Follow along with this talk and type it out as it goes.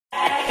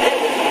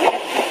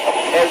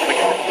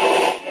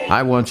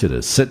I want you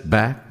to sit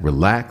back,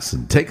 relax,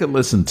 and take a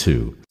listen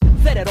to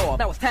Set it off,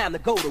 now it's time to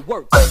go to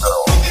work. I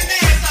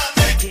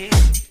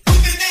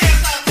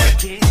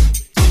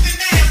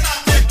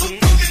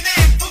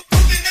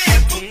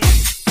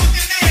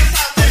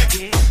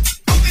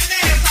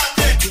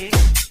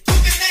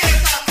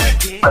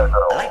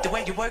like the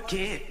way you work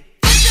it.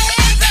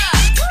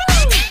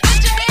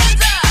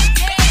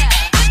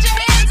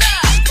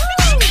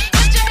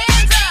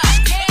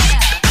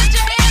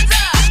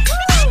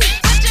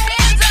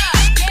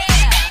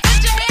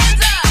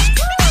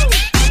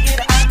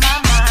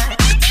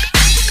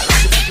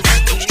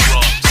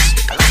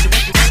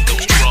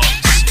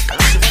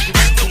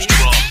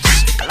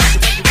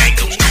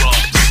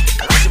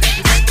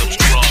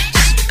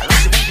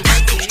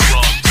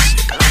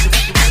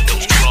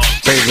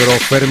 Pedro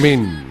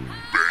Fermín.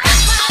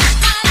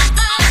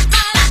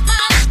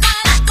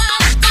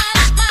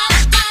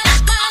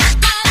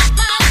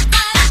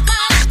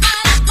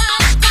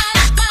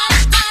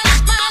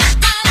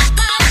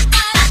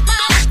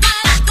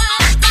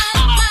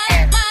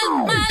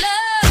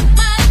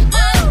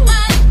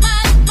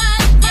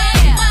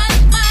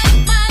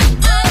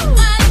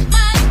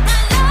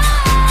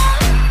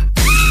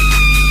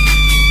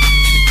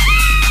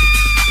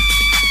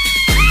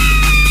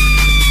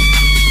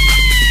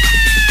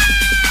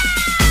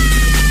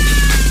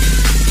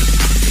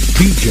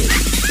 DJ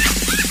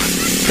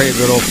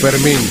Pedro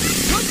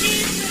Fermín.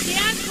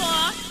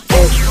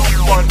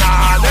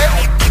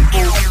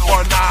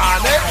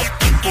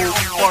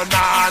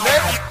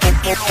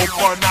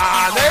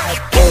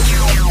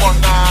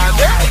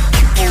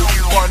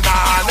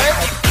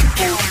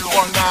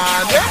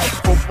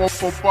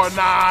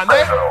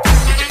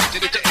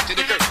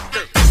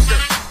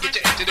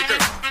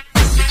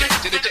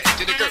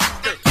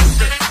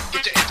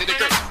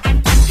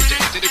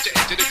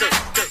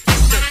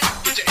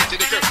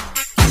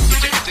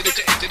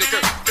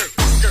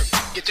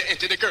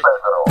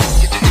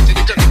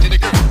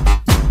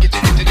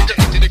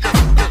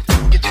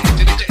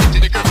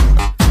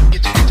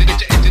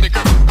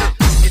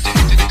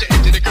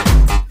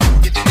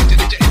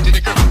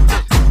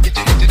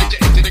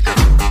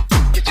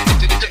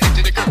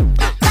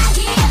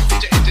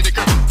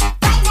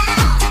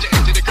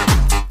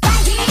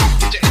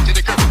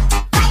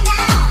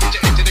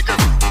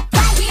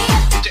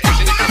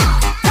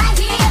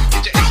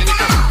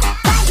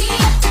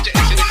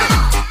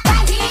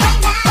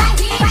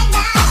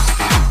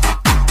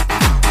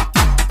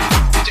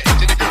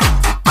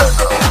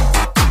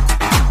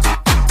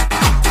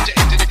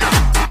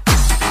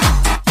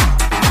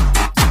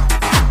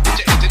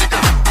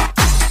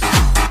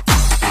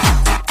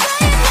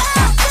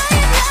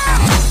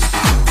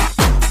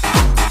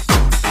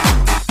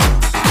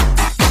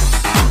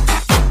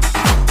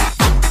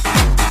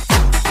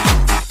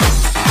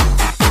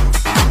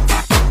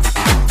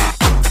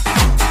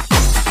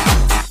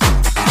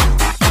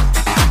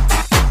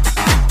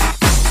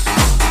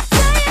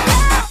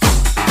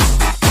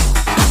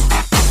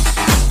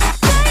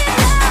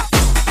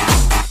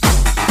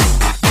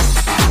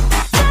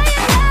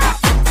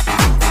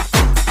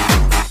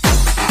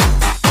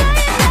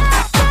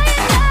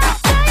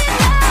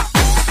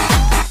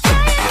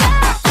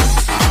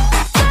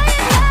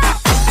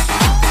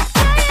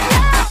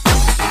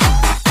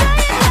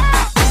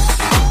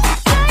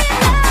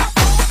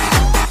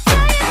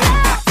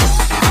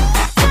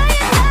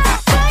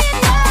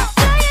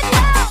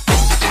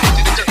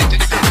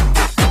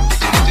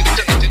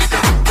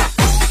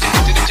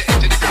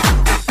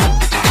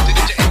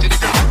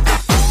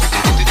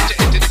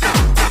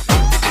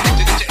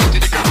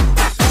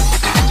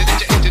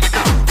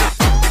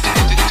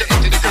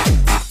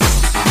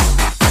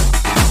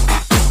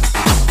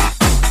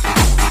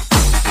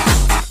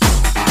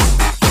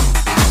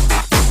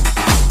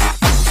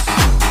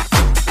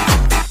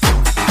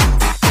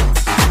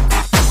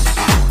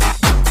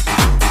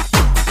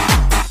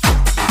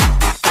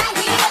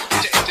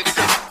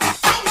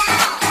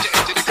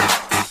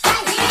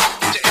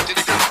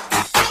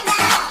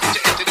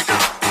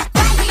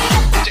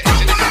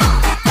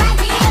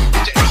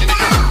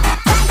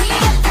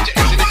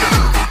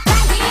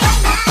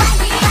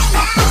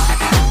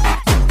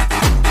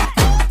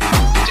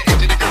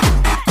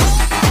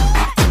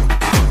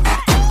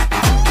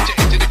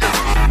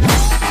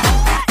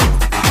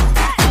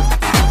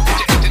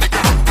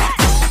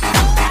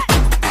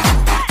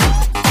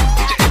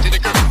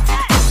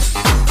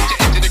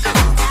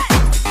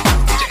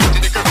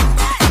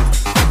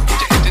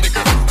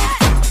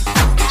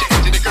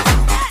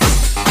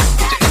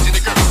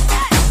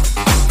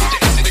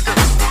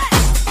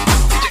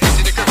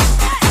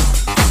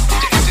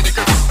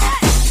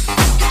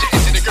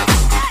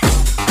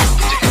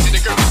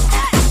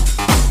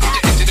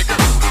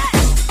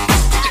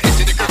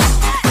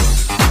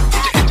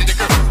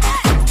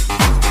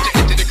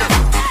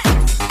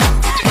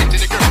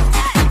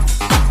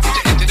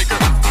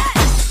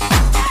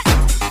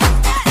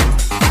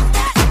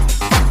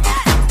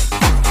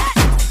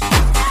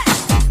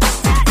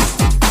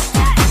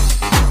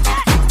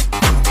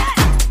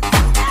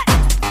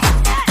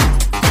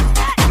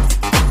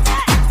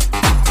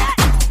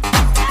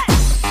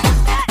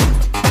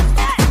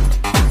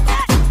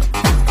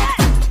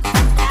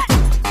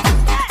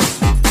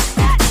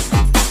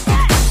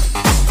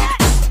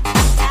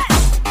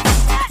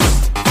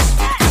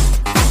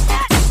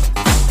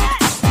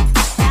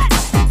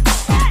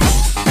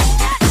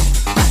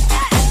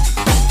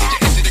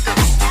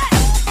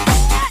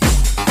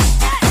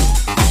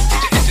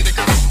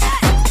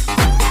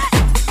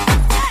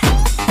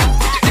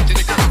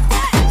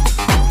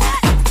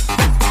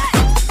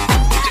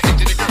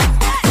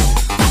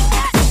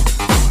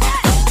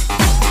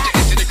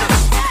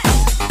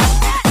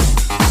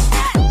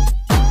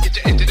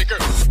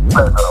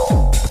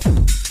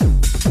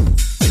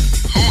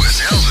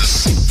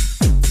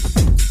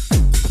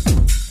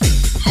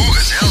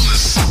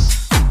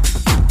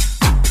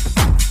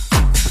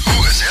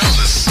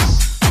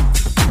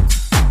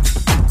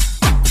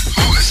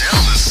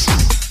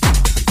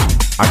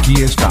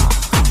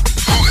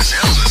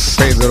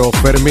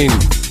 Fermín.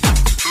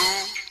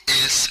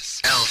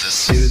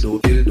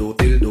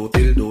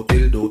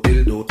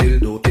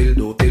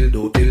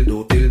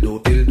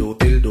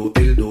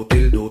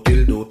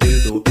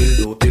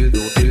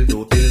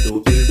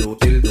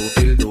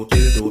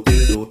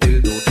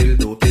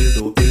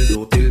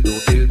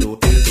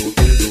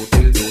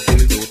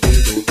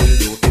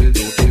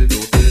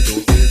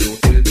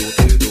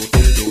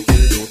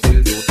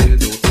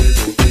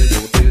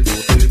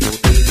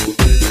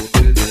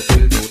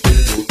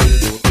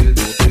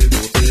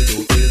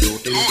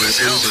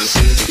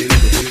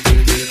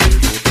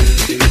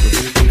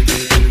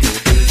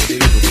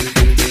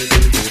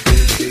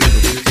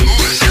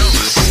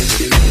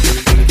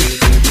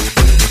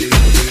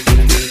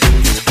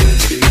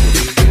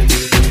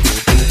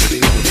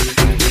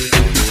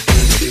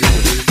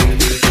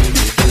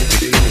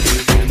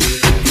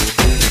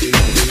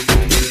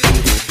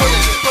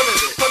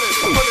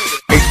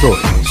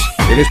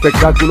 El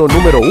espectáculo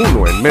número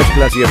 1 en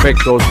mezclas y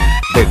efectos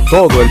de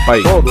todo el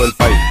país.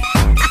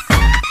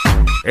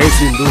 Es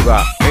sin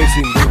duda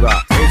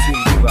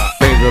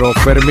Pedro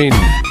Fermín,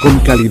 con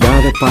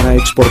calidad para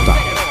exportar.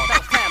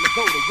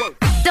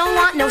 Don't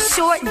want no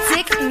short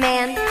dick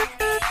man.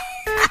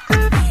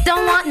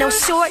 Don't want no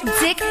short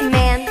dick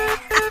man.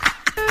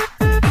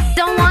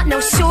 Don't want no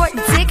short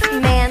dick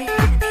man.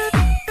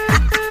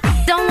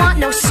 Don't want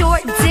no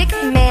short dick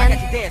man.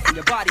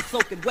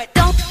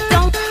 Don't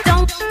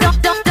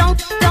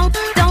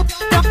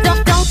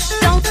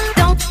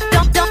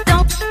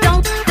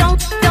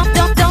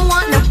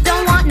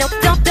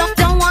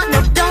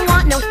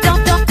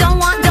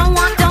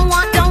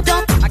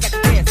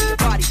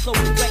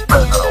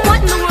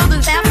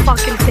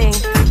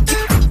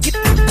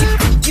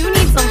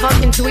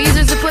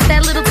tweezers to put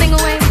that little thing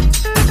away?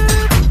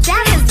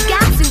 That has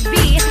got to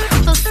be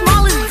the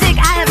smallest dick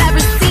I have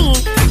ever seen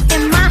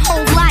in my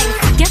whole life.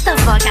 Get the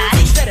fuck out of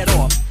here. Set it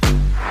off.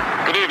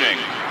 Good evening.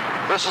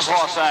 This is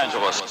Los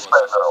Angeles.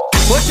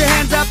 Put your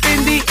hands up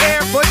in the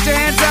air. Put your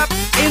hands up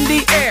in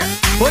the air.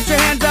 Put your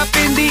hands up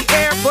in the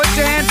air. Put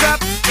your hands up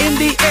in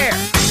the air.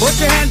 Put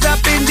your hands up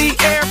in the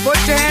air.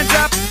 Put your hands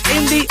up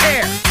in the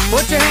air.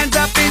 Put your hands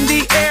up in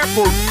the air.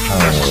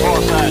 This is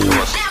Los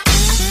Angeles.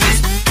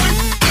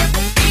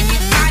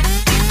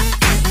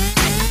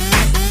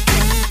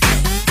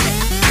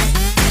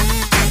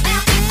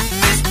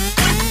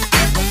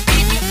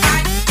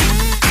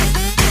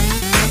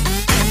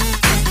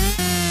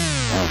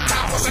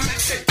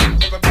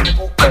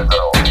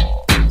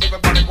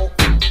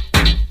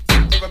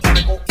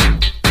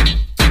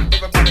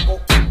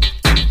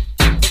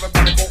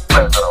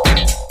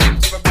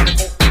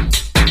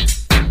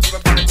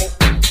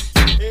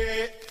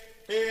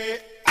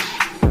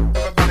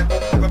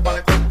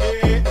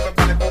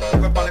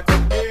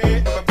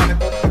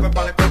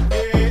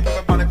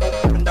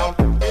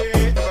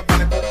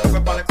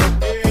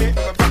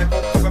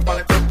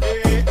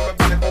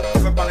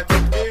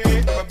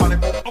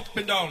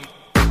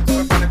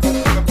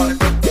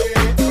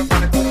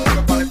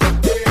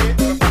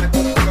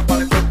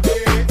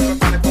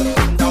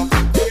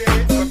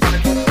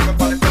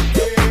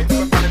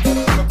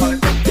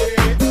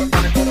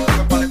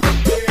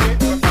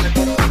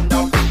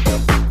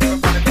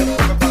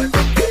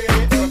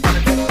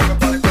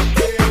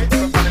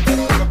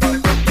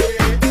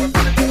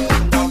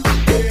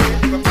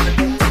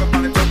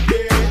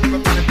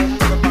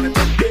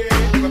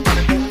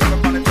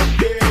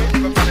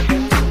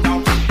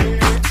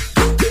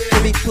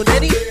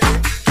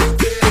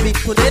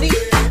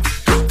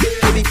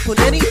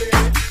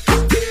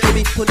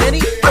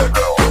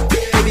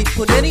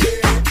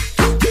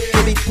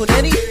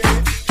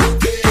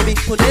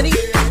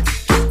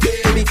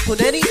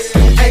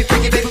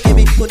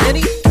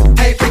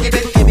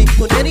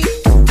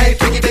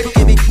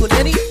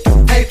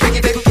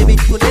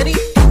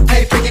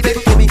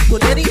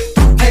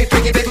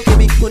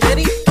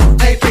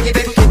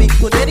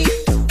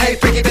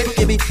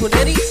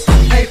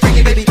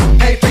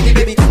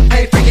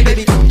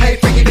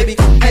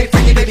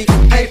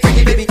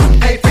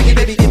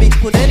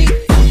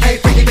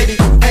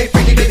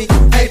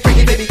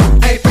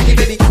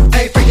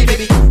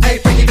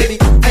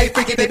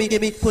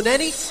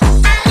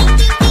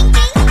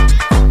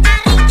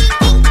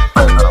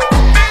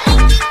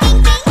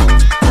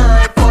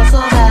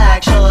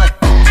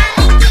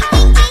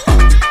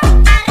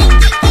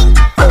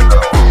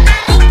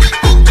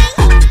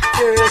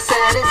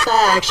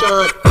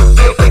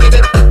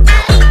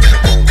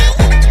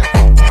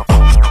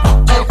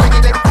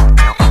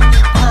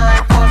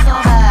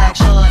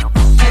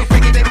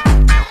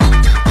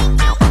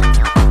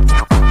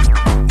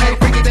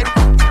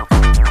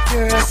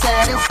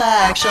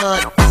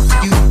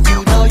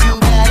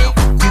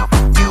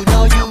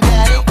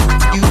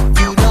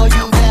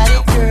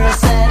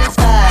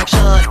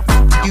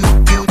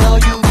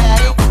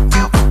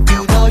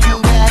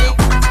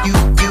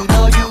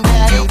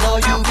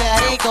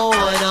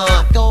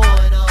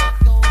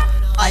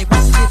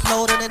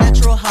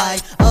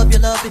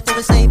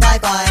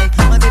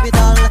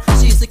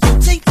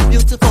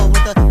 Beautiful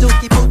with a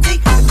dookie booty.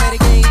 You play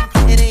the game,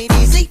 it ain't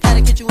easy.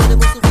 Gotta get you in the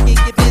whistle,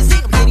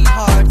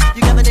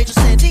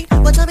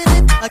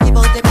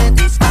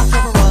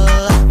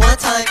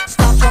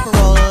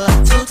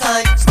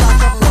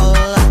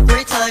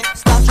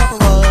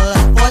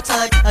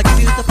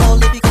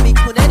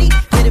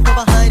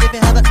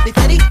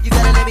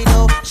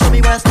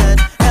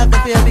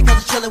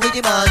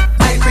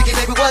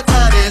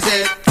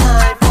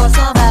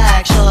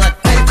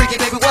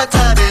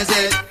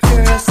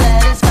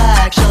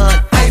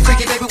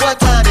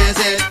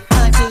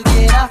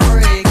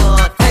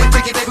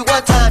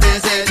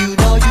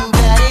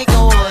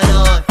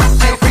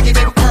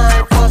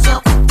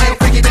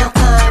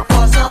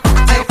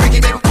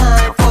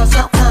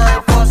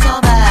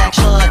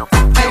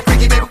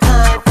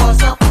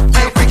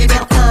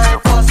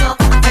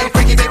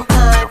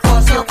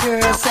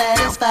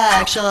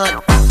 satisfaction.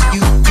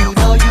 You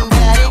know you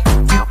got it.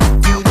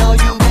 You know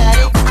you got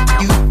it.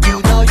 You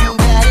know you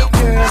got it.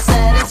 Girl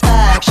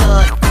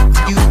satisfaction.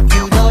 You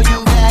know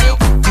you got it.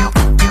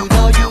 You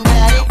know you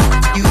got it.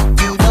 You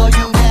know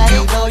you got it.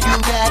 You know you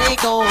got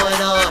it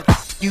going on.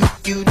 You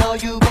know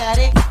you got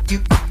it. You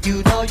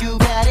know you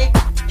got it.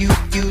 You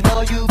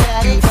know you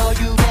got it. You know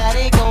you got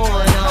it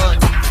going on.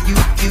 You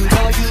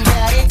know you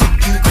got it.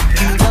 You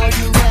know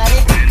you got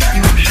it.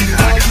 You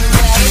know you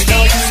got it. You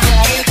know you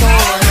got it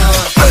going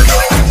on.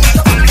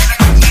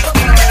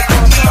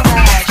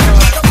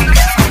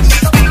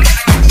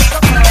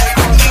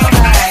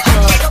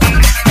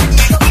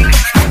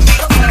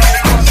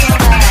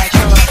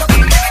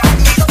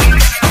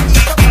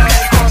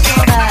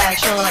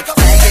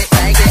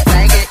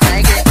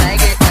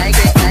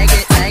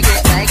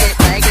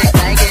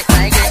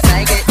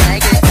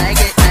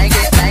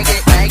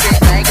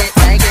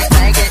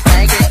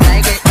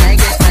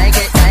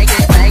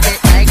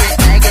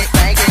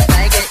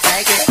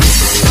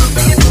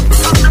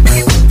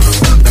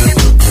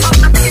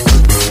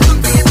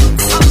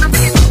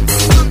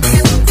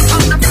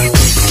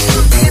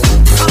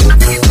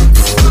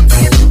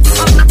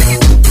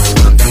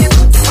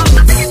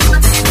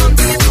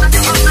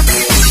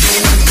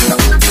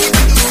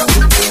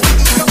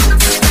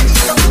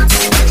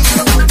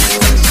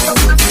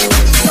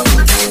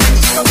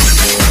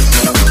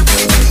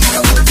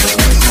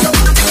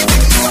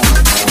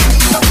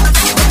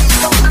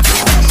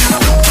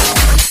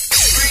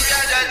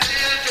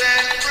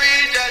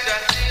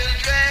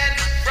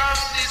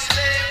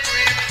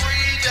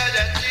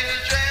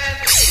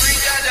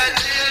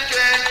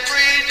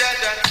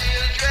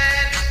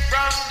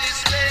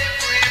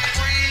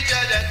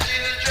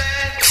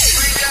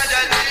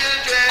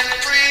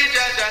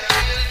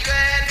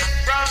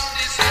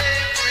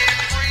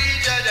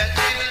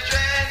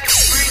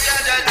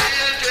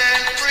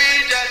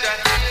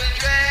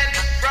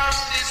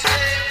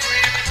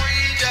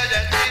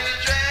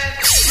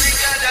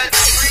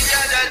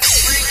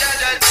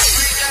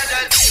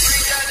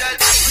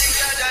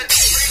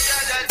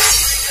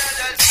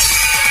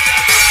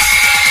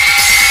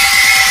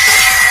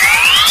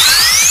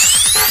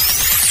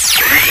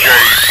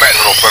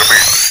 Pedro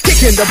Fermín.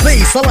 Kicking the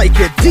bass, I like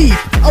it deep.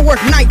 I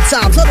work night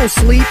times, I don't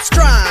sleep.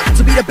 Strive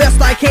to be the best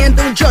I can.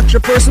 Don't judge a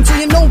person till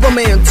you know the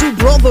man. Two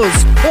brothers,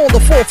 all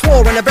the 4th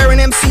floor, and a Baron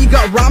MC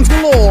got rhymes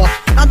galore.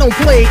 I don't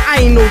play,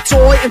 I ain't no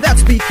toy, and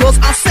that's because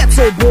I said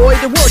so, boy.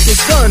 The work is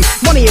done,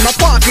 money in my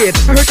pocket.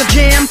 I heard the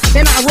jam,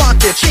 and I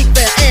rock it. Shake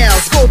that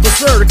ass, go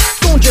berserk.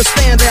 Don't just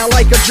stand there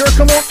like a jerk.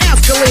 Come on,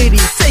 ask a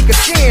lady, take a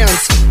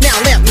chance. Now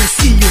let me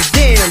see you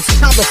dance.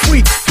 I'm the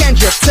freak, can't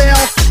you tell?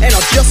 And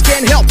I just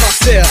can't help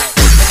myself.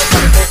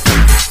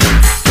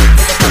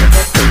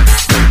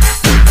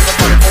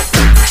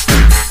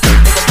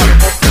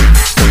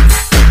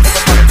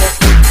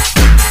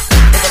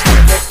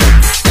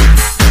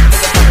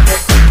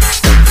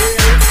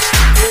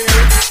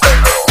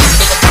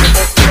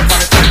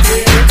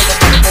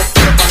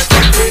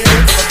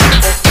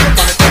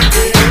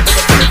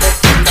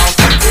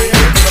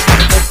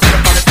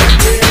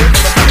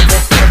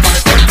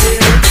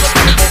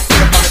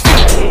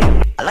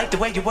 I like the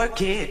way you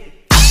work it.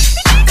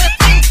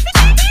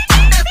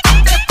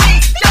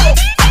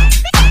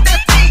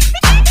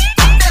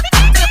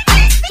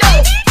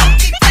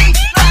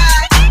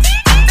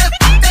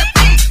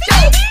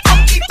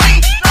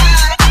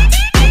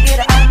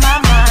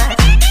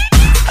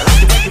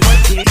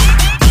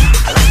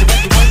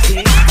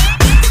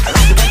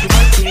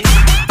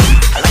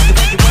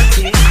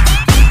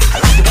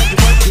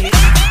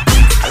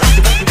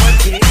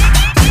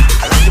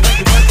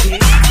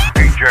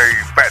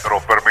 Pedro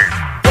Fermín.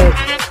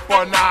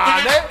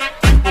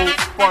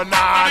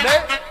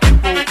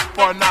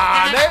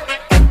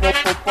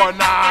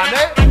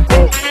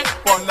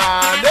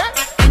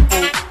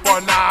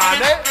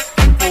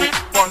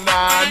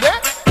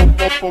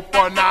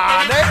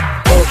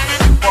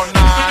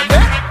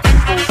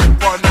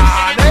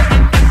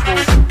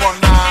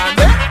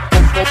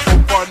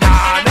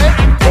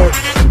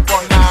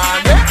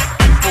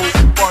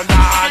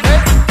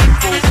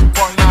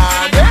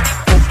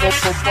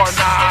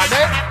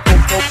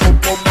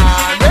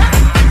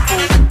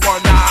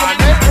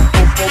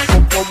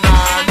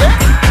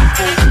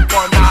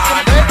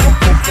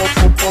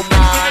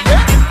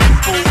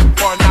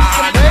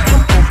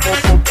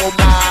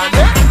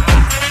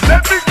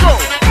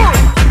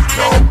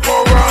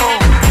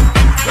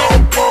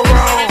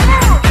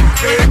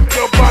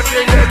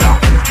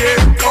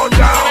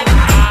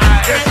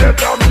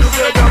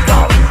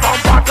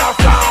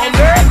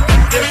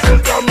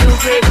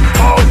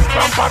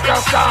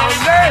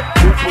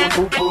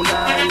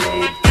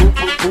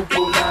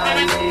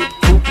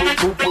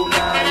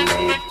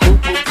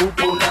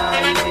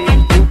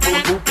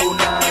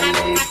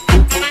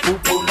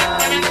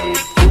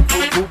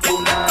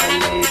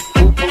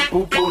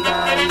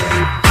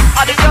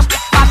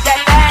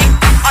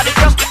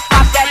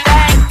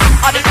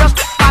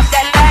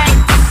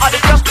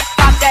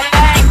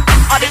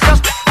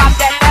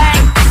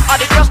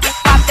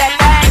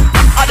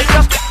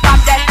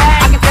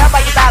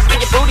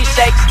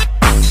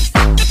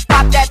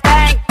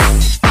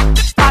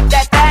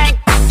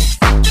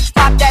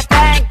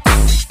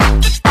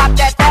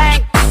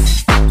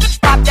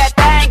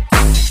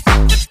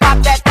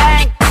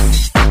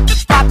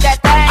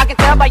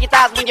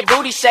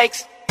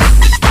 shakes.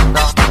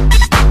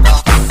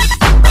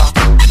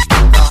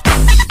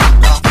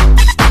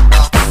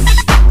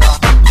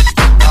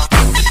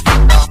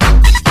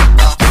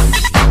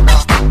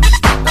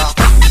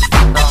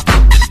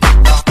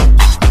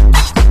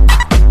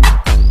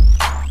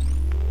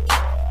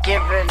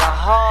 Giving a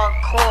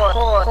hardcore.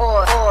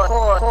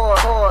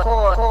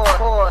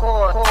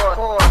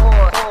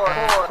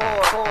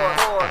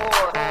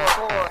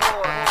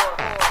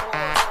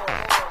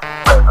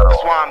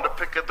 That's why I'm the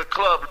pick of the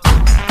club.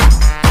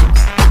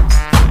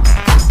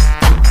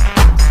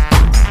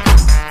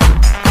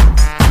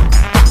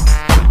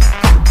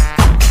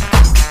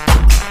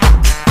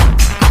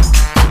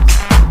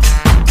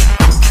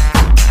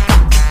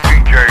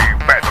 DJ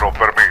Pedro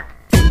Fermín.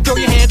 Throw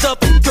your hands up,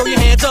 throw your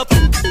hands up.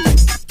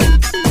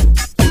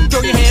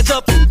 Throw your hands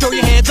up, throw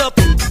your hands up.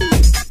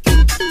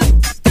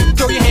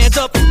 Throw your hands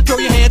up, throw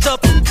your hands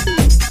up.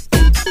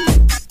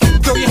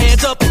 Throw your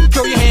hands up,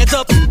 throw your hands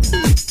up.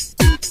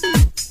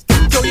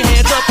 Throw your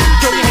hands up,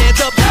 throw your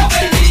hands up. Yo,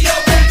 baby, yo,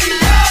 baby,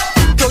 yo.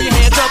 Throw your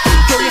hands up,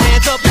 throw your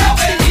hands up. Yo,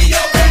 baby,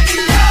 yo, baby,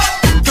 yo.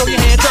 Throw your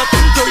hands up,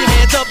 throw your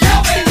hands up.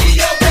 Yo, baby,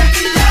 yo,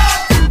 baby, yo.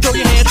 Throw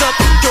your hands up,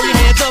 throw your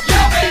hands up.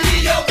 Yo, baby,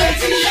 yo,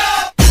 baby, yo.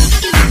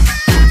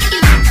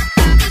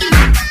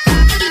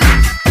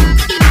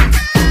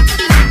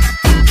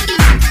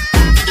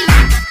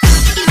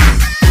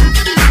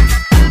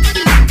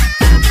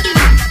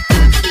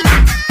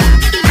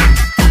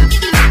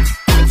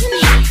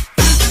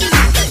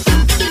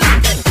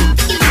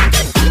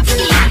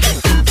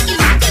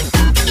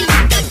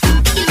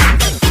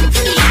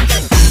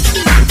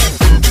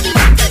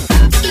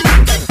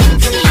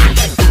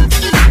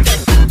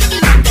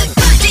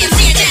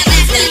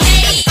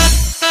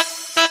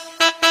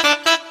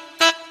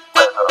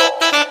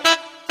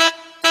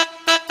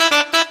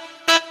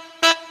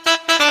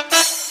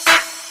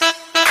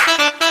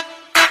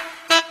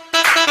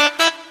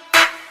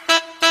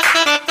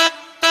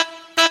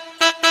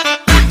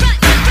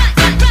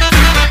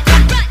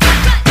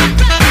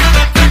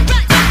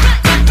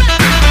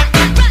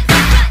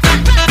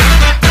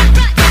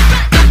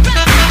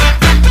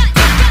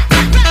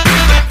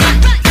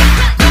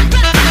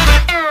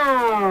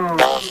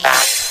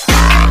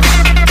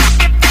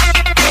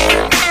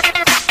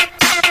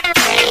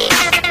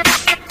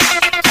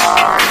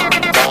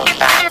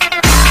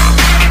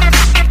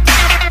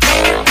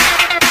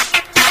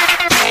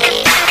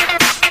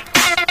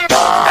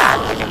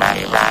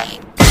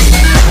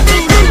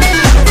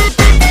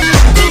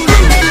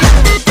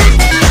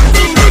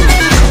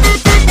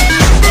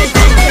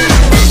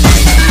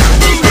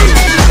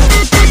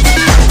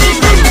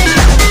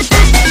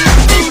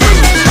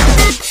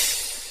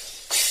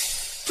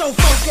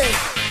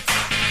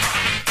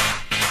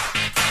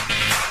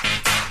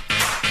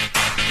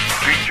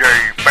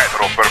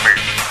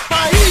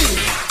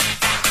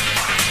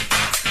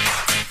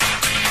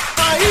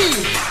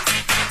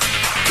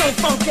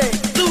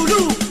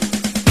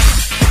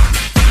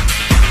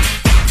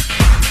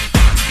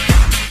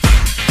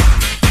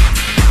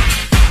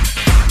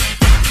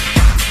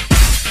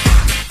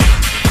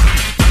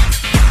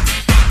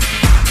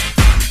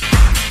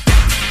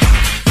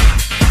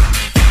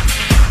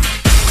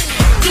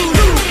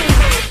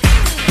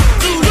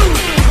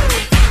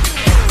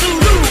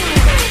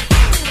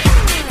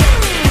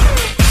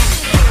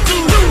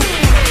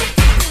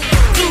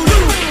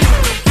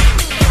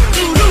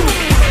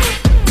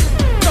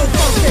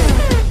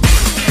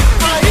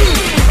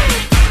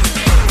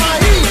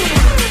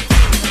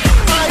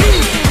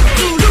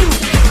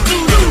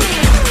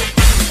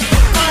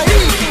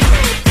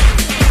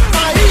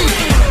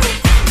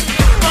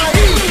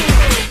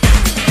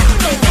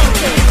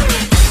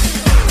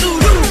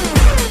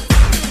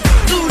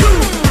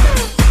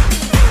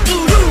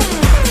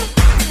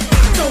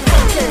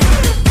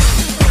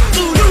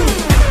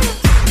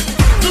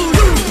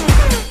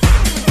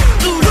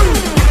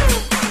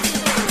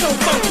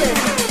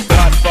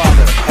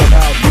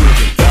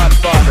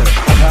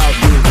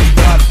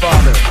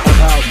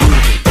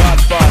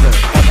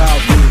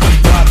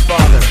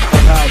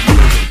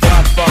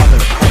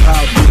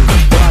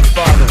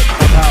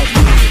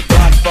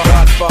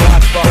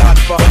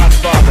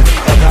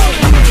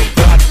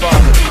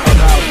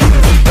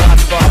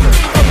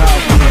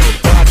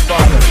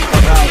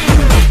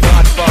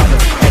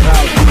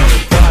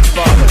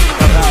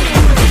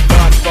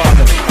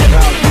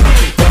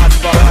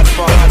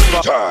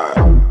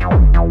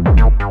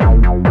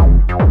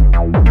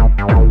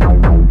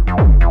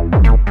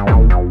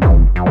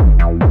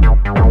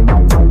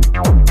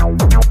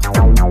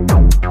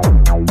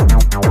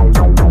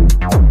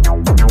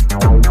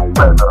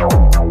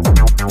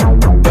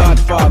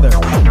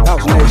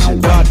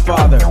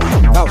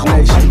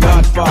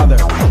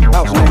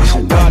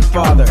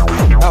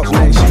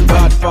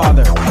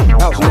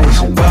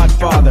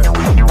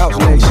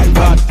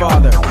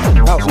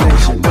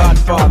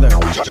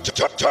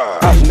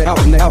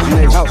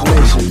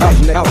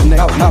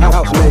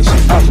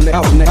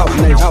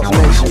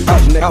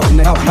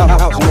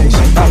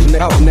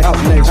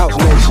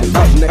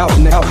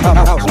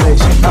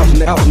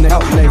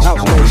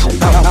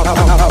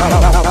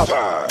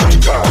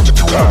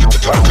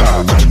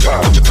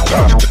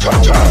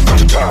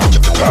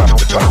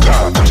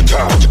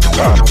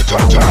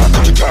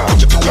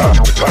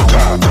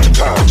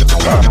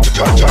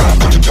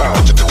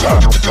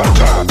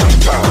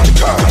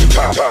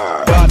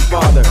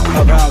 Godfather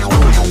of house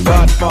music,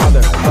 Godfather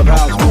of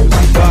house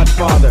music,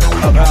 Godfather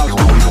of house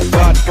music,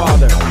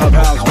 Godfather of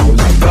house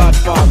music,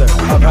 Godfather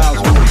of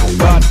house music,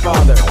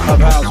 Godfather of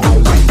house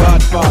music,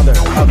 Godfather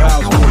of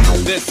house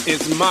music. This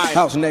is my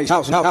house nation,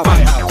 my house,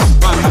 my house,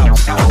 my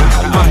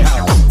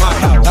house, my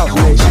house, house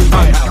nation,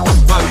 my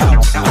house, my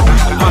house, my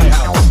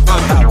house,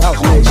 my house,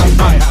 house nation,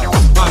 my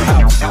house, my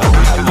house,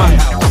 my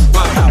house,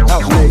 my house,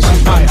 house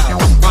nation, my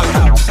house, my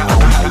house,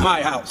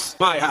 my house,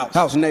 my house,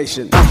 house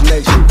nation, house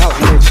nation, house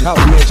nation,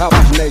 house nation,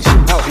 house nation,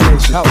 house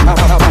nation, house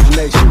nation, house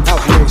nation,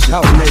 house nation,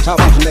 house nation,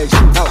 house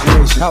nation, house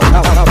nation,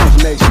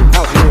 house nation,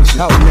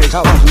 house nation,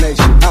 house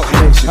nation, house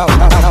nation,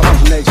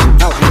 house nation,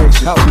 house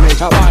nation, house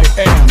nation. I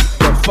am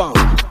the funk.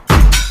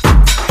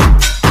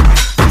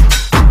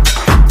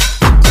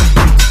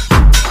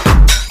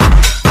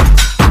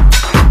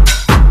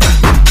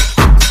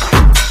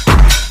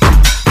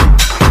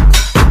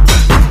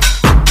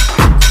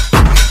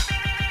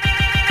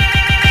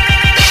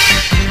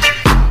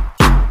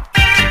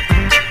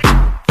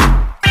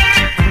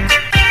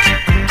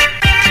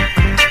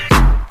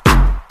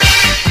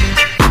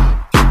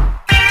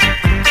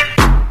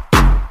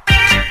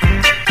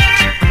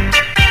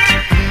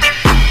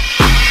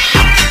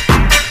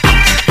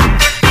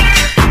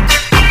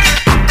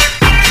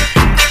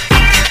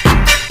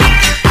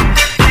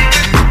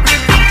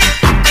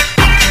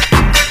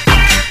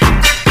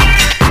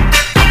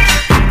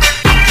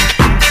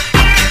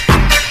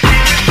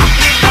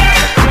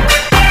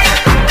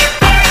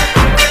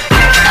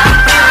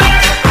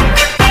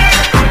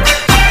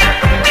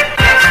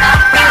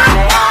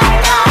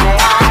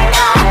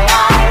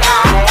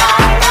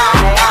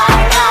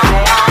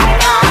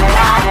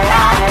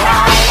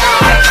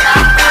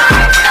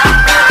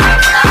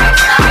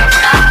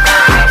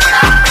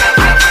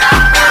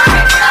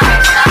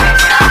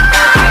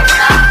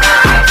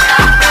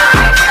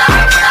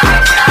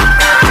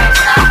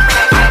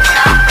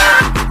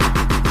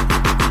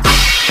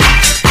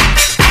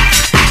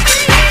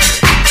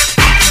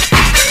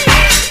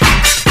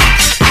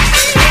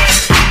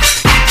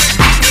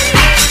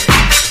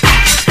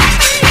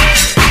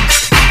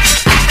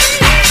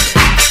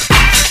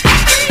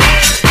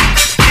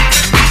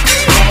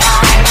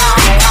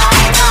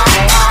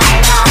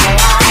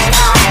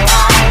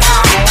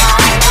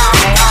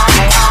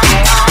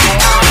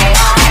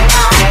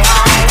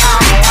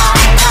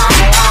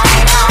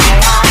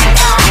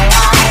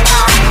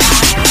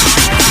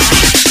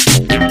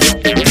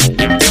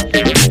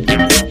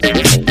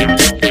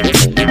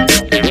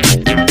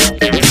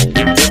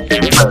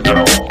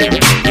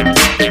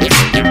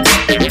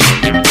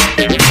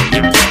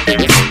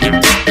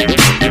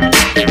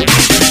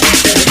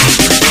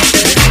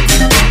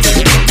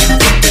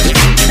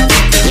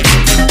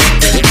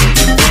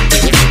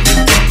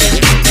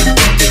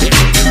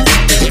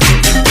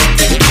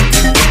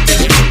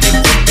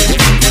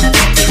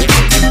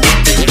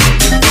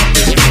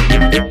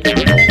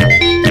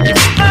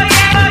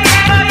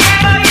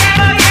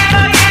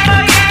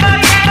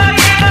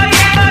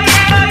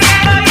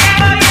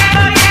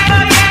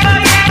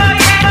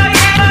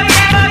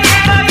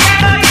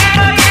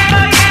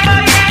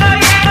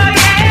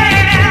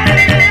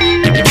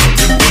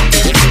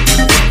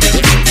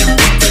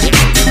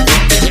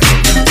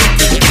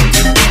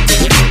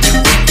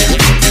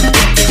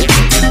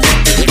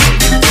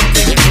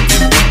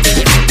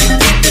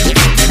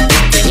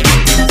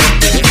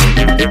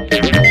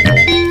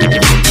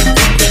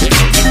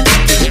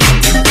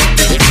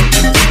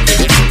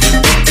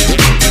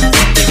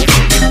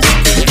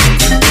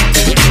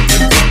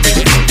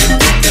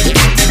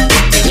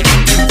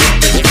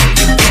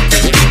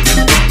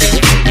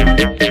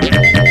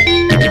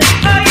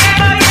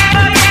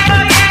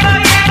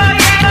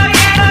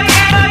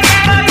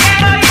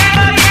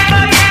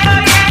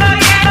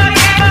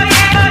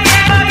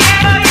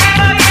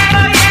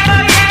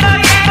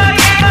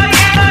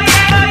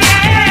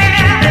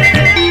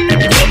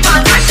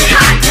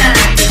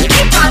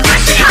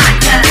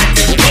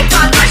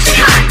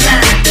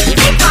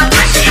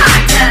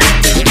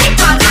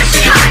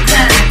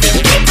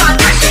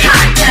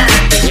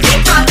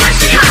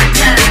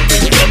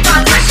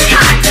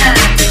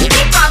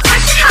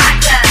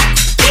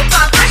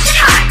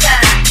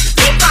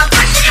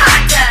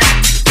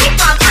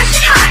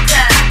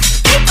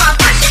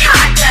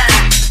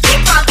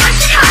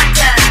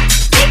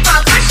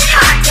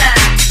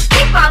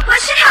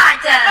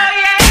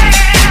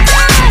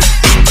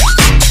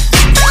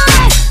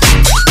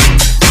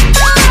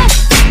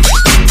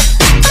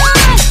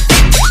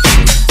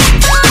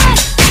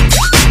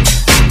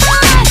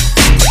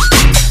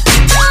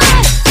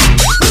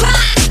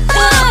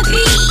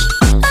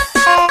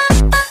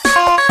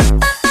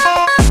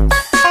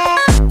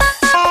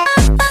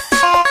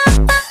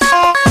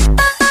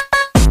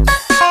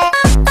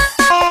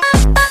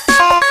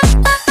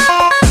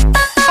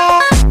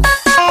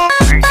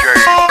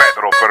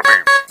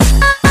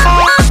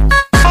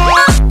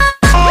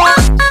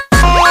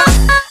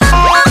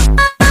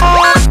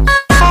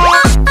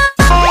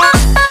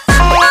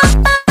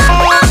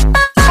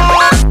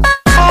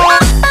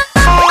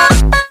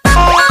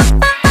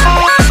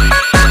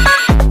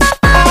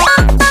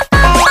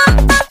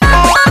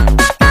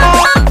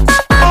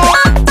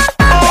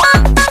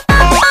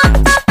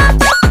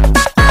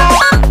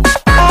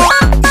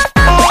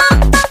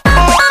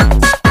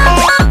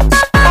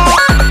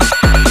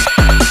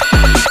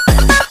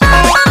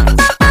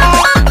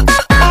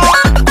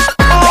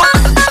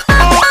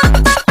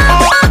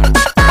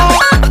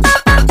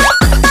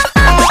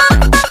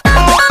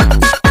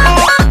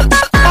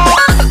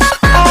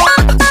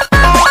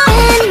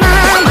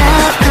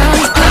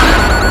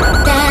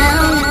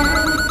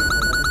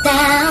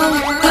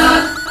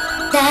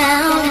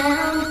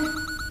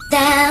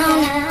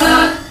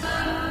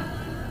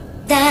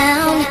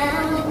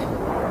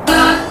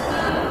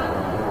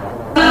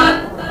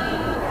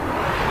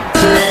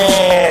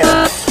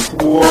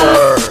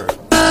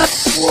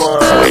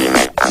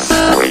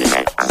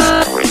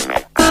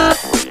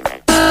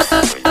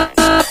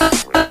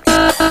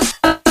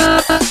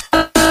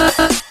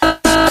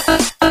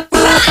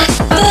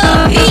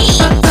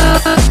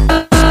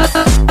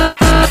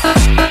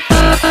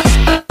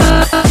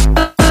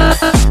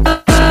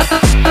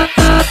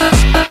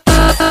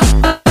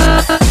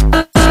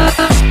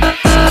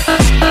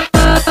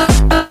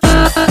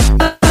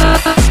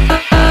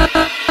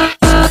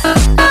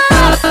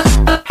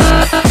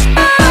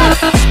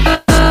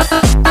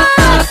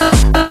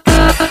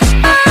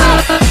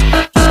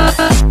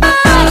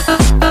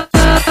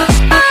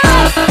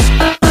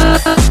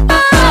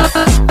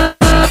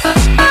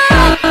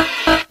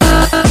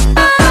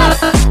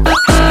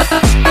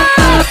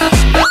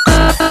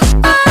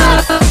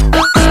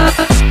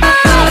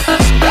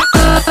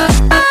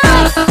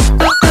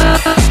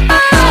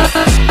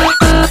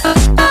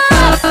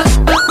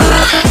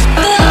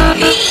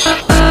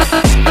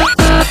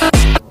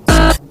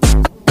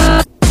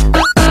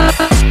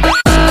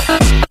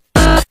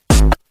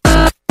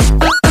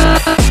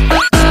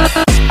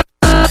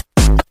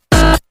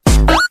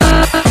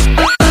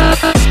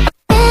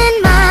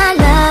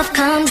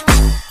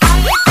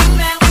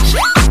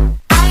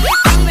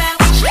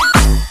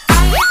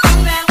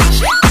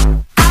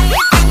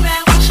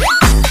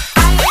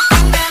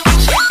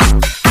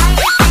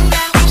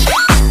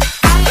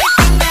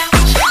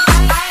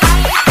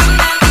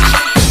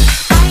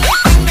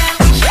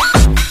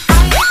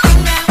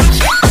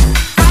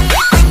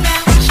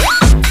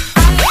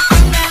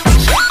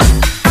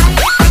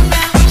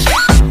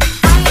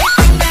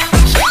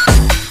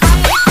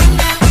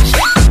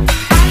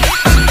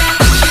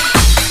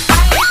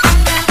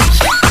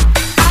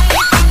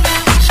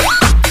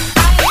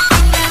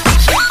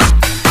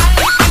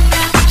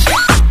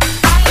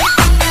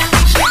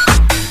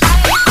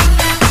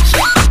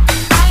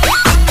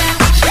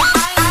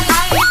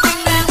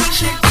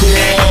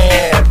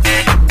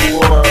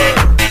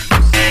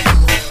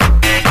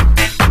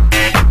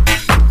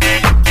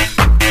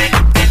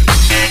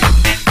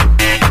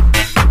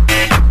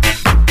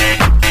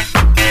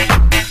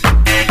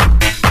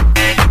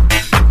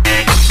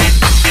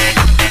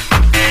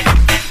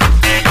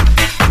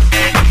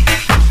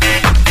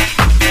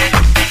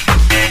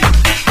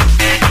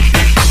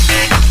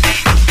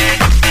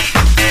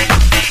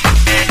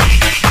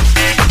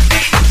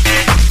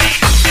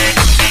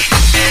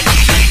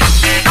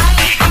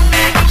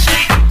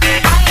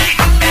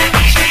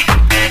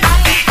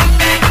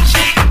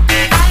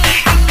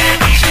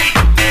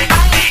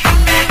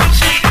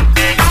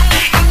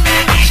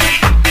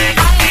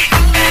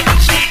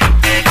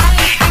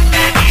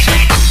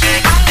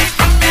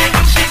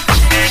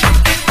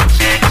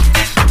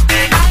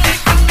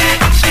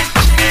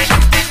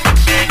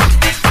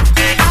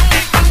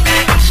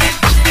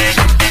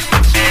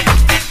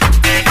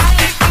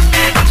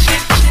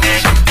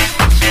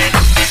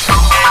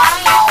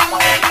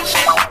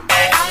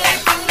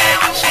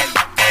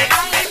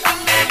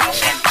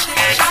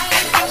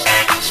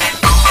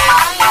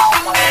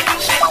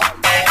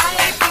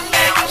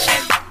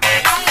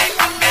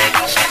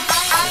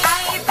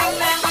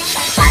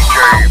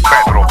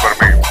 Pedro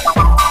Fermín.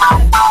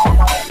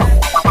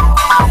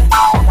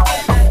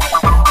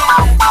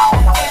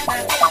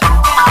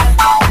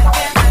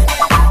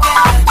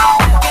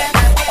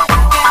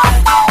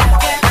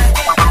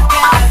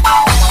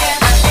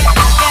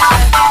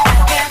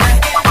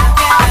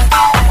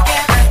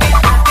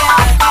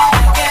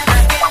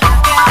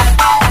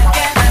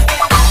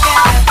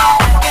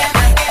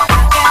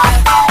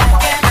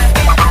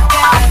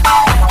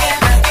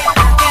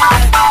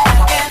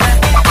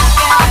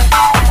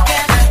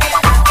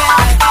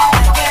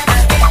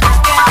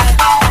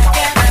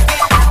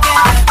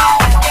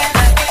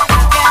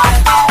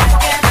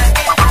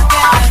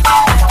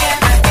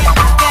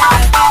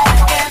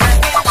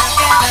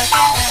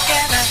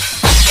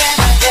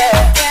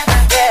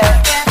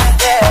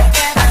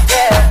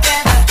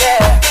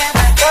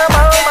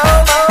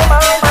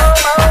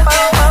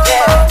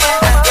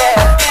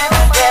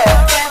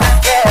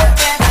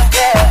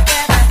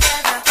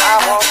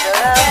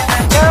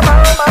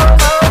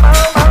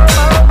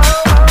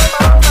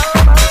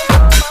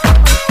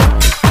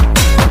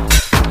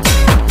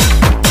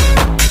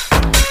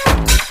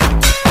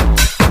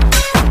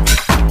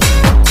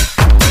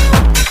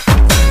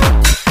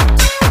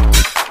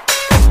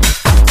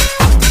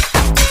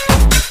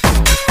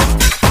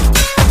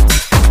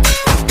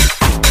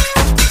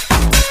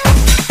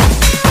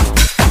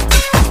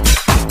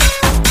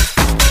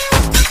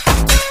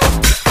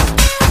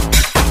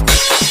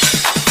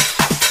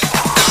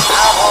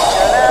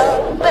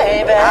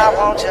 I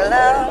want your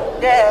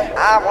love, yeah.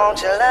 I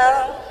want your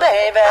love,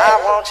 baby. I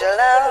want your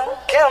love,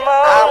 come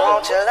on. I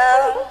want your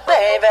love,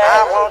 baby.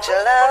 I want your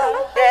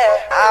love,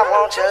 yeah. I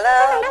want your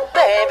love,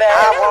 baby.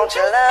 I want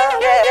your love,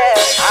 yeah.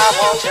 I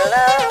want your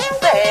love,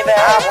 baby.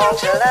 I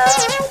want your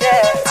love,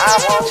 yeah. I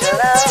want your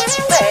love,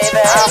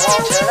 baby. I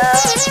want your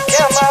love,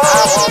 come on.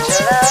 I want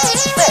your love,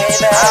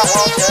 baby. I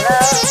want your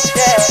love,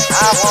 yeah.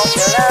 I want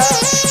your love,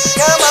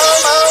 come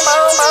on,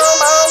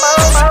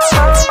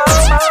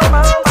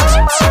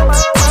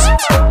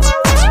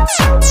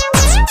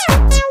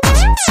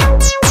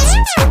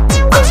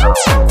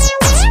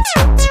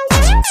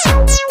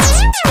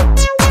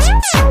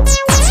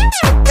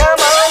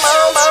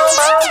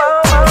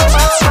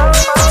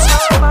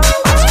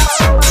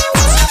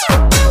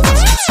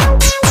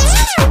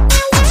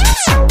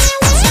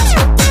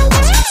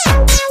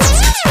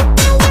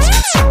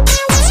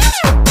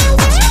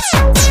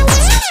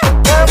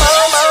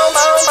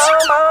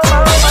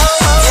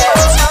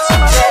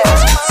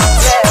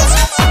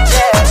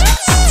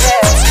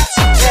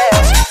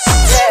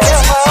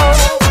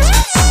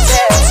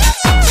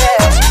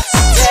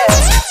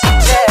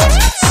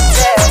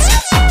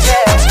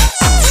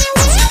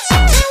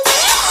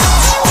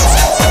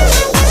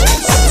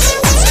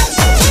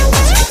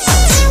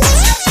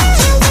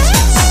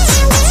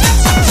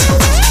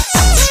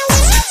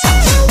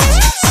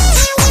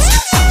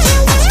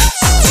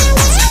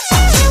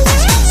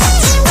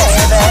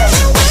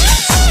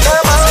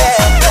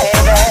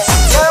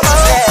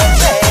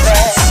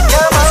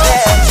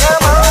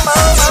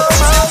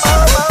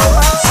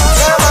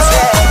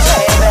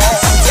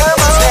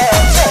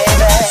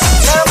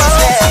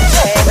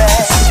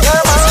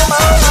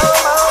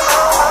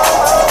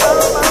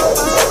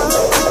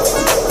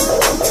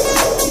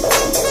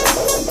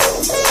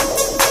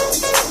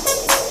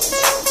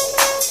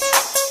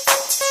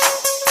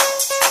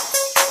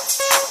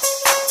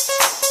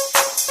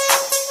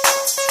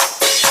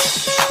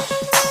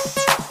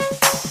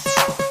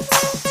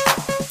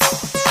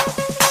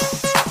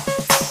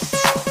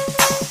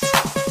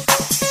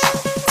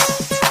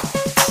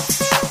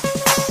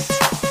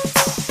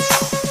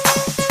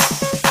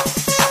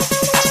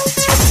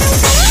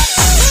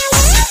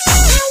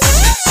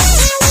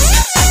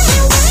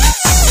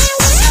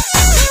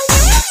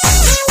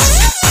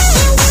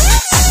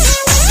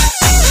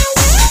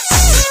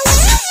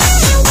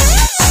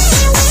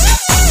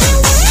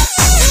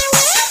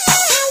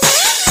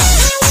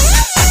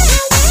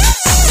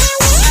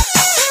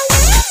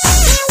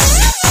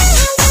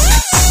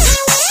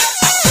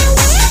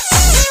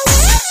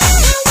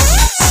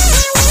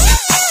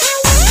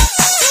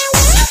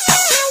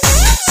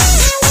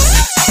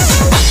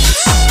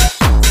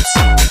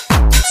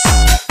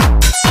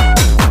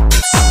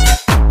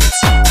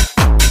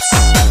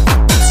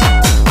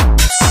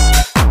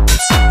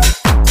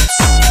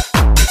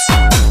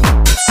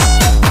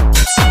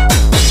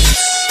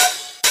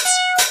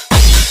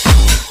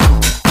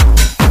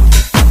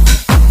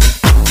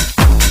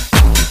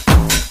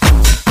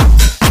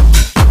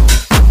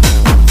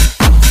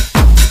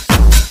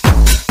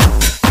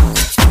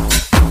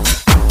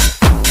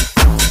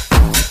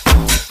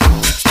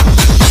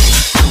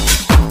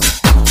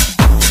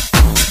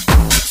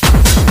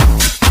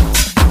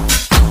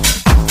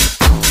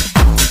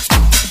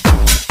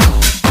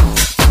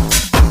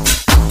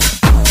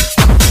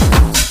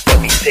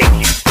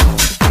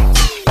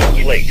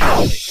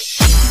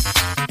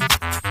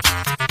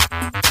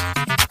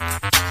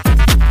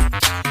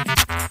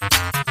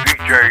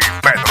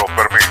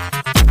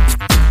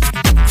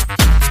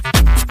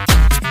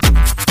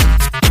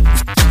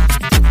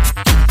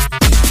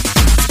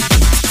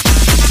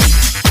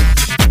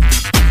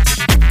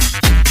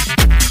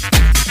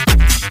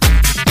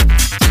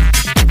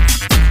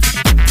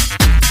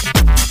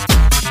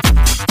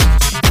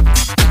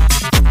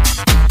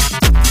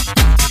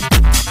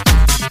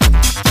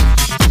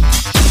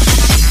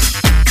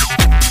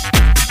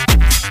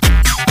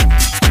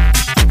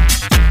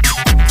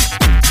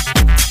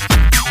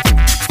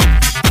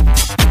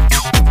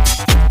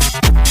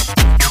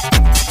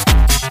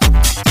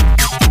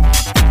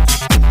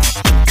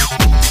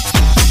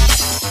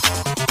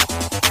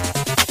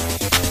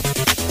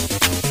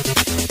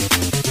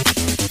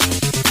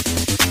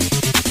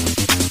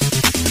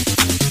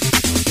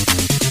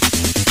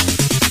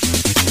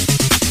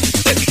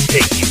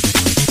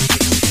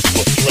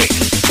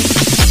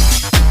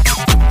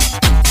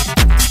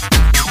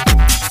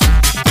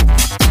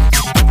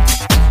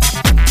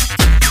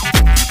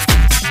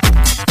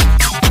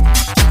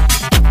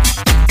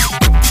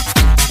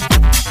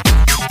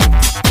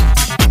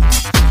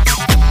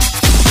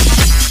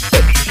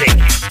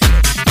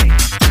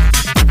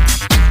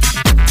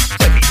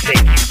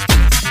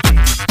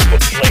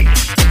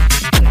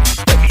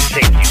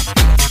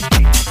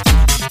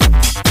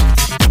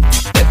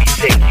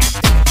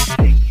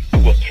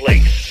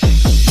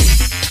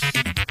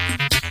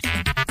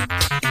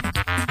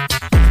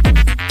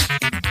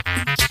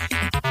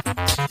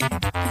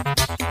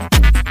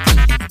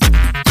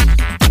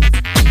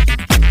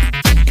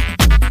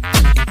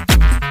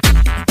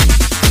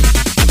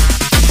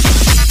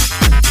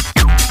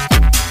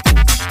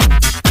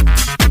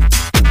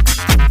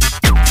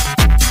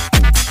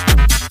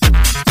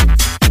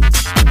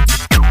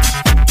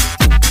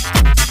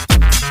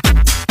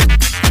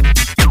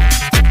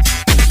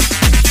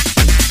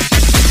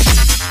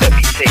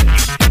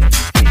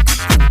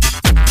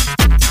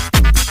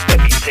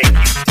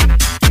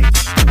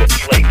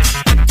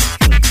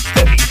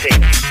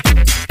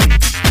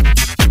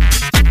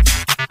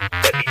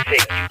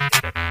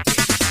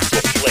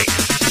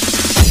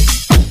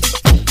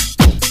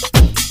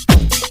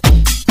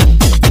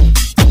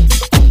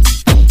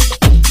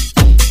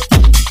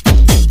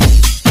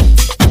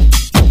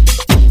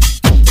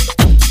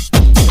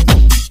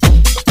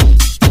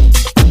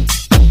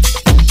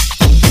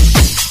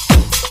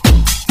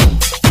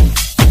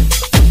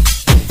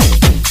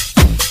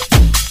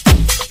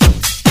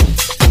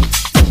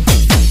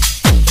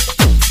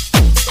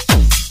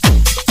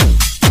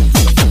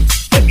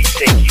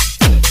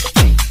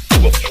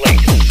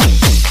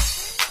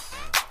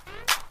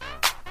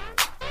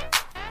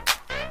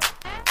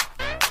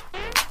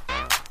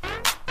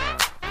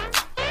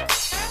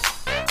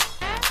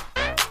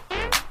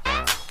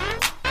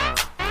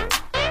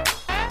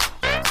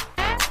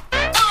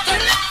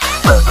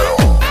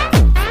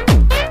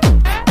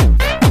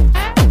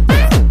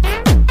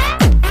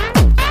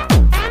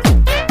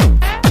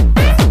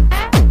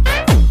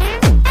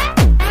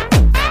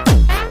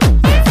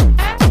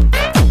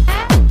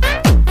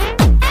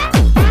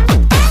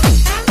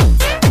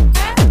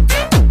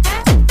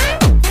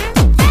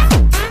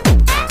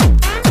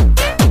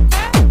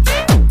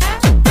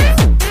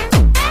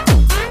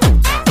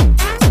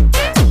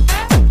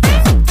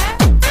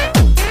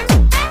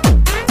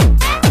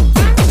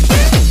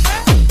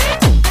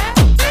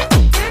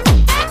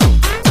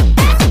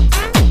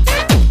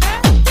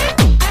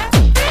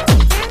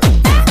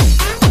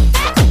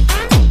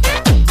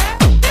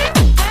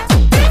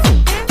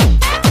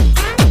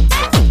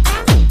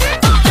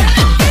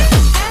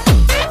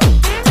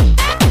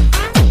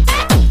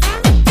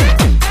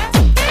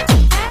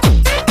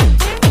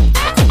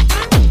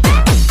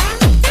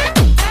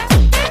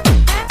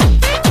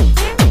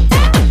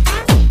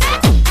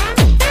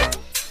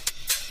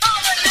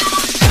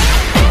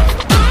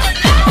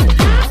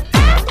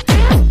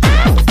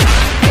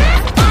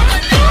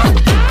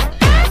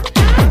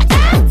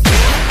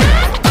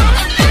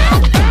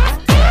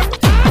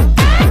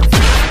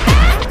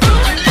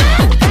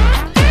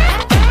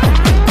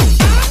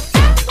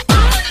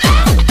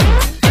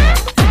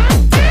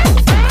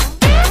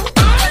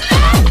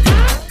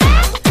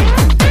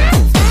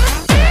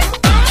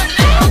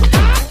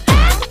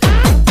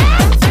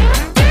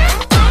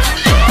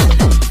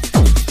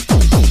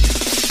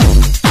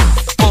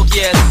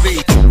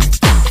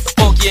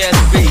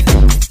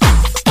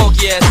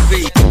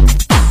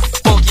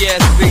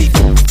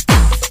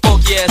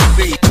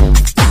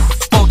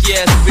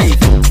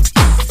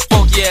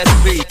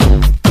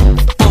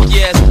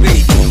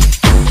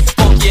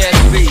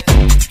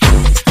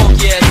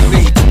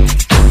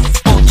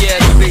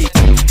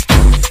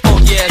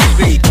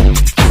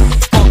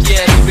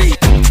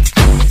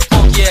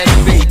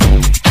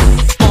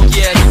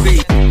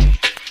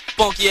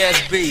 funky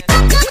ass beat.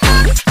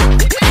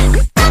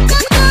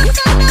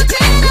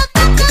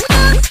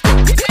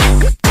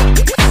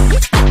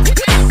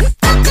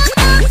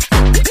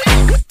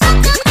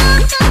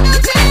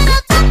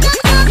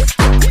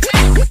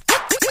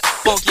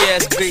 Funky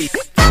ass beat.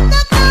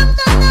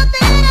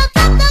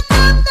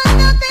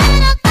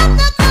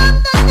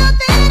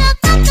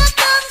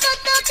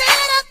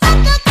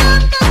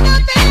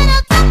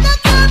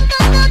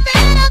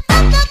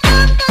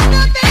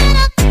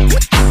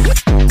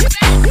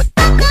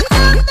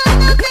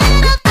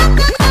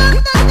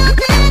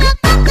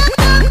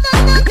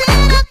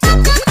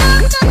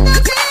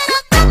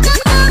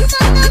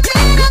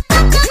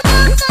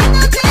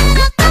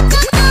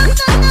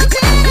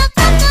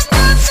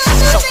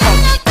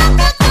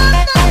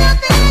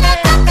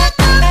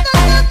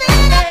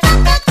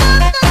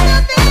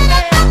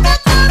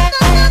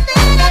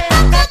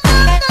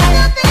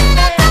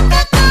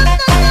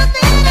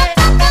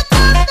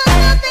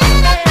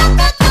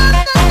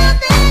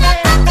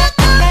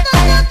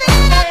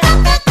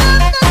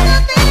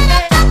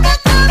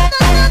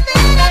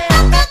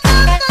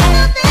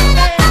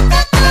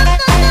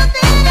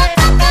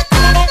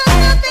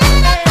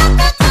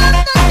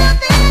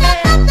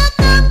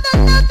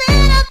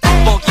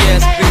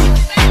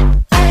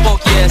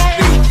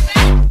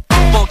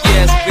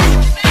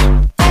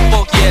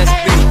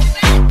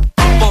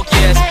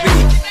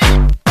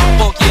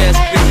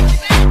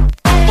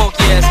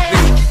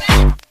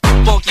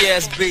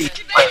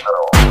 Beat.